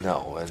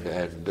 No,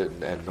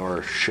 and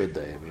nor should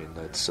they. I mean,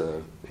 that's,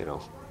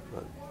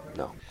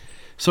 no.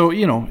 So,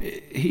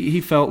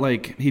 he felt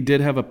like he did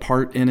have a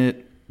part in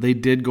it. They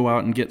did go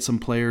out and get some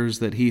players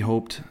that he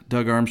hoped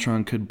Doug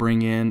Armstrong could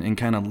bring in and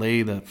kind of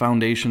lay the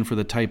foundation for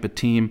the type of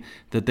team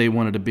that they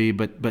wanted to be.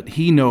 But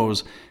he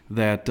knows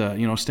that,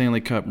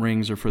 Stanley Cup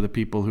rings are for the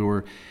people who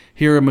were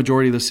here a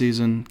majority of the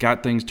season,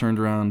 got things turned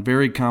around,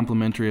 very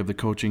complimentary of the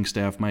coaching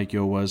staff, Mike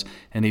Yeo was,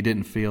 and he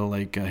didn't feel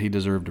like he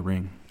deserved a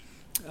ring.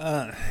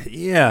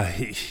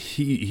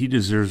 He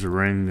deserves a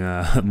ring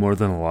more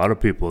than a lot of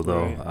people,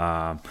 though.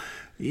 Right.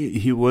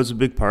 He was a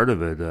big part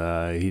of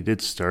it. He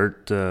did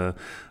start, what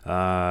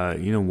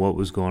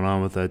was going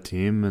on with that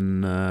team.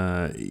 And,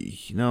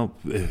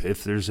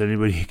 if there's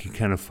anybody who can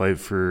kind of fight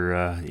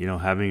for,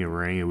 having a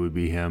ring, it would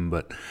be him.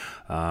 But,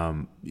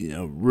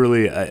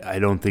 really, I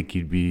don't think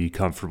he'd be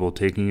comfortable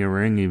taking a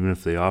ring, even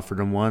if they offered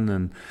him one.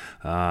 And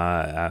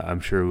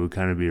I'm sure it would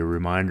kind of be a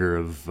reminder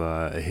of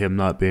him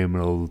not being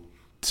able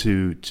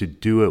to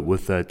do it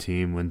with that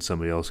team when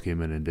somebody else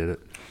came in and did it.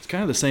 It's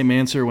kind of the same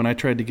answer when I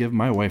tried to give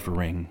my wife a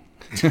ring.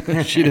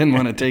 She didn't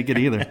want to take it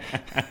either.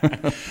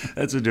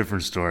 That's a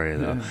different story,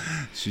 though. Yeah.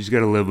 She's got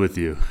to live with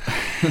you.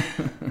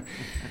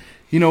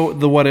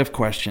 The what if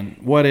question.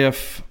 What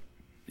if,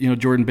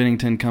 Jordan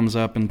Binnington comes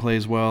up and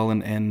plays well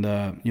and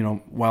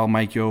while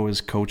Mike Yeo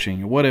is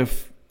coaching? What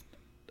if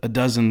a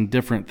dozen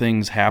different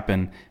things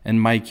happen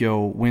and Mike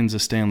Yeo wins a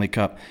Stanley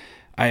Cup?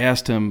 I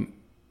asked him,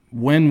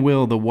 when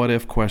will the what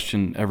if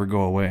question ever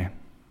go away?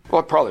 Well,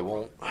 it probably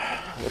won't.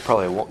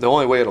 The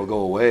only way it'll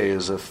go away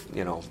is if,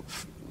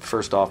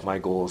 first off, my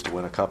goal is to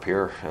win a cup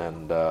here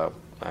and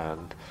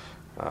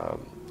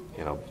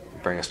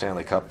bring a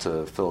Stanley Cup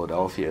to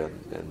Philadelphia,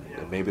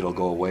 and maybe it'll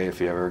go away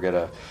if you ever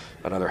get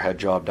another head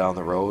job down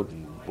the road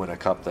and win a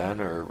cup then,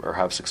 or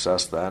have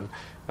success then.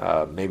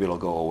 Maybe it'll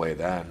go away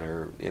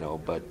then,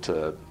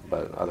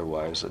 but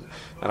otherwise, and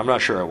I'm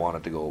not sure I want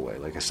it to go away.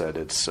 Like I said,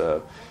 it's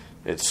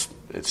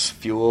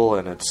fuel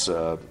and it's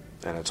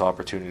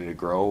opportunity to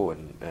grow,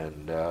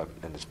 and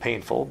it's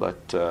painful,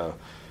 but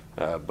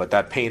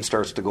that pain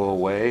starts to go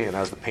away, and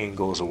as the pain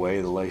goes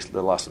away, the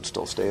lessons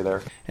still stay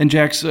there. And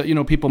Jax,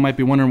 people might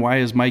be wondering, why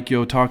is Mike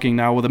Yeo talking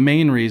now? Well, the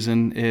main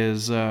reason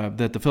is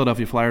that the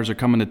Philadelphia Flyers are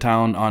coming to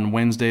town on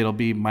Wednesday. It'll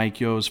be Mike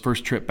Yeo's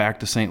first trip back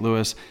to St.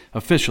 Louis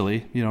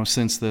officially,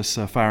 since this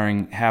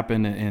firing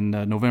happened in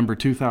November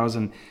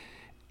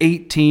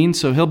 2018.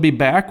 So he'll be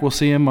back. We'll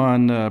see him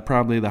on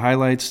probably the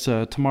highlights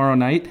tomorrow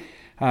night.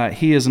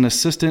 He is an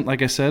assistant,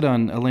 like I said,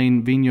 on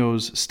Alain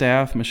Vigneault's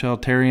staff. Michel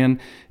Therrien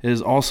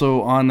is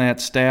also on that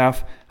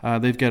staff.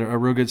 They've got a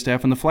real good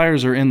staff, and the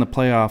Flyers are in the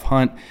playoff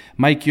hunt.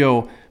 Mike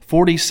Yeo,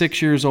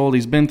 46 years old.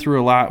 He's been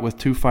through a lot with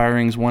 2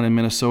 firings, one in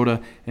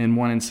Minnesota and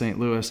one in St.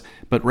 Louis.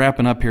 But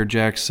wrapping up here,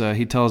 Jax,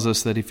 he tells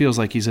us that he feels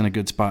like he's in a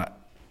good spot.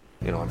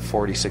 I'm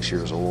 46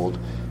 years old.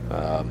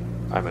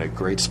 I'm in a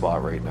great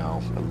spot right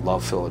now. I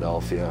love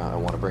Philadelphia. I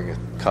want to bring a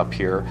cup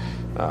here.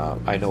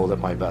 I know that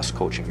my best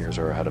coaching years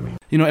are ahead of me.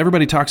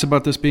 Everybody talks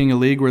about this being a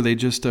league where they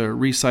just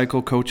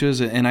recycle coaches,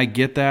 and I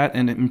get that.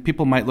 And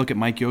people might look at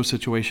Mike Yeo's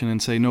situation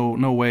and say,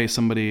 no way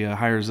somebody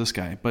hires this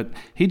guy. But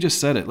he just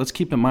said it. Let's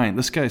keep in mind,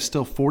 this guy is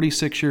still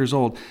 46 years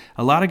old.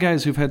 A lot of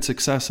guys who've had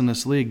success in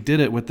this league did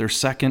it with their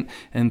second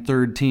and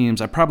third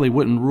teams. I probably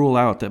wouldn't rule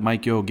out that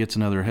Mike Yeo gets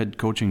another head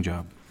coaching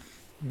job.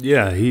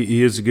 Yeah,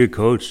 he is a good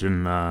coach,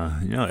 and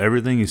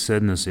everything he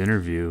said in this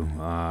interview,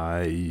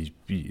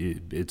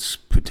 it's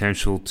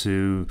potential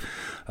to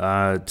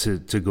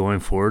going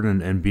forward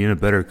and being a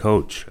better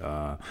coach.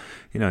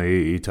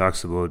 He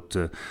talks about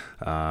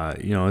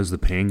is the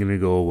pain going to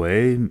go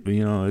away?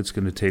 It's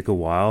going to take a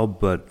while,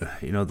 but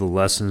the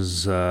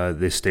lessons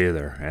they stay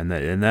there, and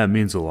that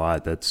means a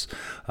lot. That's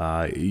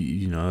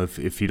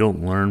if you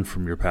don't learn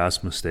from your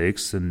past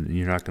mistakes, then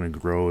you're not going to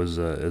grow as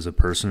a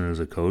person and as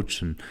a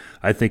coach. And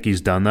I think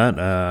he's done that,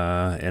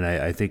 and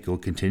I think he'll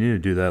continue to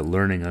do that,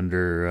 learning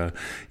under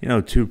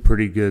 2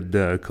 pretty good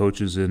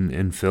coaches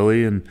in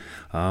Philly, and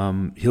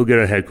he'll get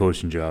a head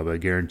coaching job. I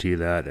guarantee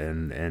that,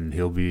 and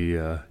he'll be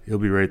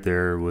right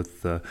there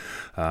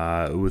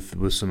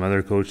with some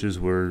other coaches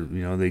where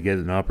they get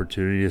an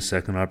opportunity, a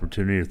second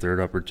opportunity, a third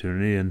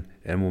opportunity,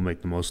 and we'll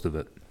make the most of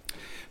it.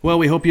 Well,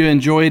 we hope you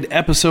enjoyed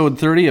episode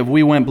 30 of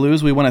We Went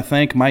Blues. We want to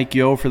thank Mike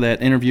Yeo for that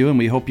interview, and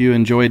we hope you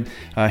enjoyed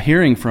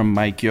hearing from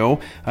Mike Yeo.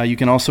 You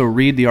can also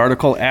read the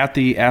article at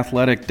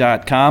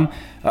theathletic.com.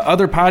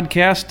 Other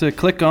podcasts to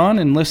click on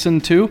and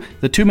listen to: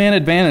 The Two-Man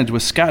Advantage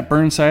with Scott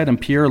Burnside and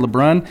Pierre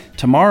LeBrun.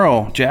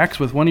 Tomorrow, Jax,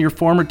 with one of your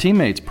former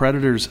teammates,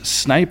 Predators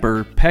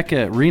sniper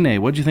Pekka Rinne.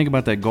 What did you think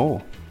about that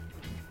goal?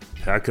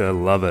 Pekka,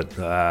 love it.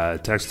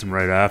 Texted him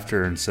right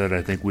after and said,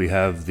 I think we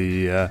have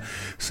the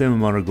same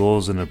amount of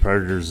goals in the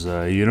Predators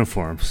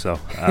uniform. So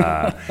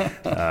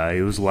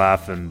he was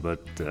laughing, but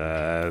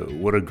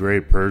what a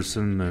great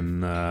person.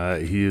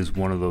 And he is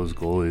one of those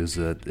goalies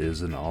that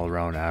is an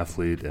all-around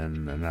athlete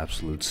and an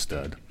absolute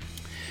stud.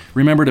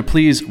 Remember to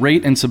please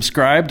rate and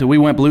subscribe to We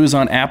Went Blues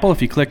on Apple.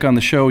 If you click on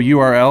the show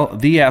URL,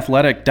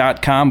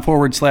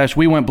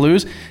 theathletic.com/We Went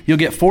Blues, you'll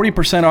get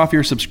 40% off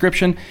your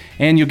subscription,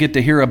 and you'll get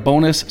to hear a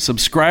bonus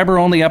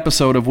subscriber-only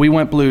episode of We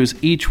Went Blues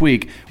each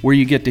week, where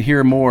you get to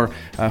hear more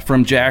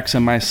from Jax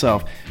and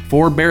myself.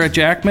 For Barrett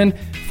Jackman,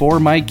 for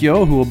Mike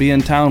Yeo, who will be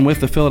in town with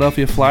the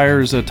Philadelphia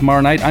Flyers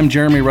tomorrow night, I'm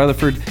Jeremy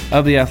Rutherford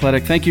of The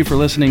Athletic. Thank you for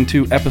listening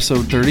to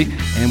episode 30,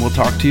 and we'll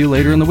talk to you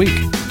later in the week.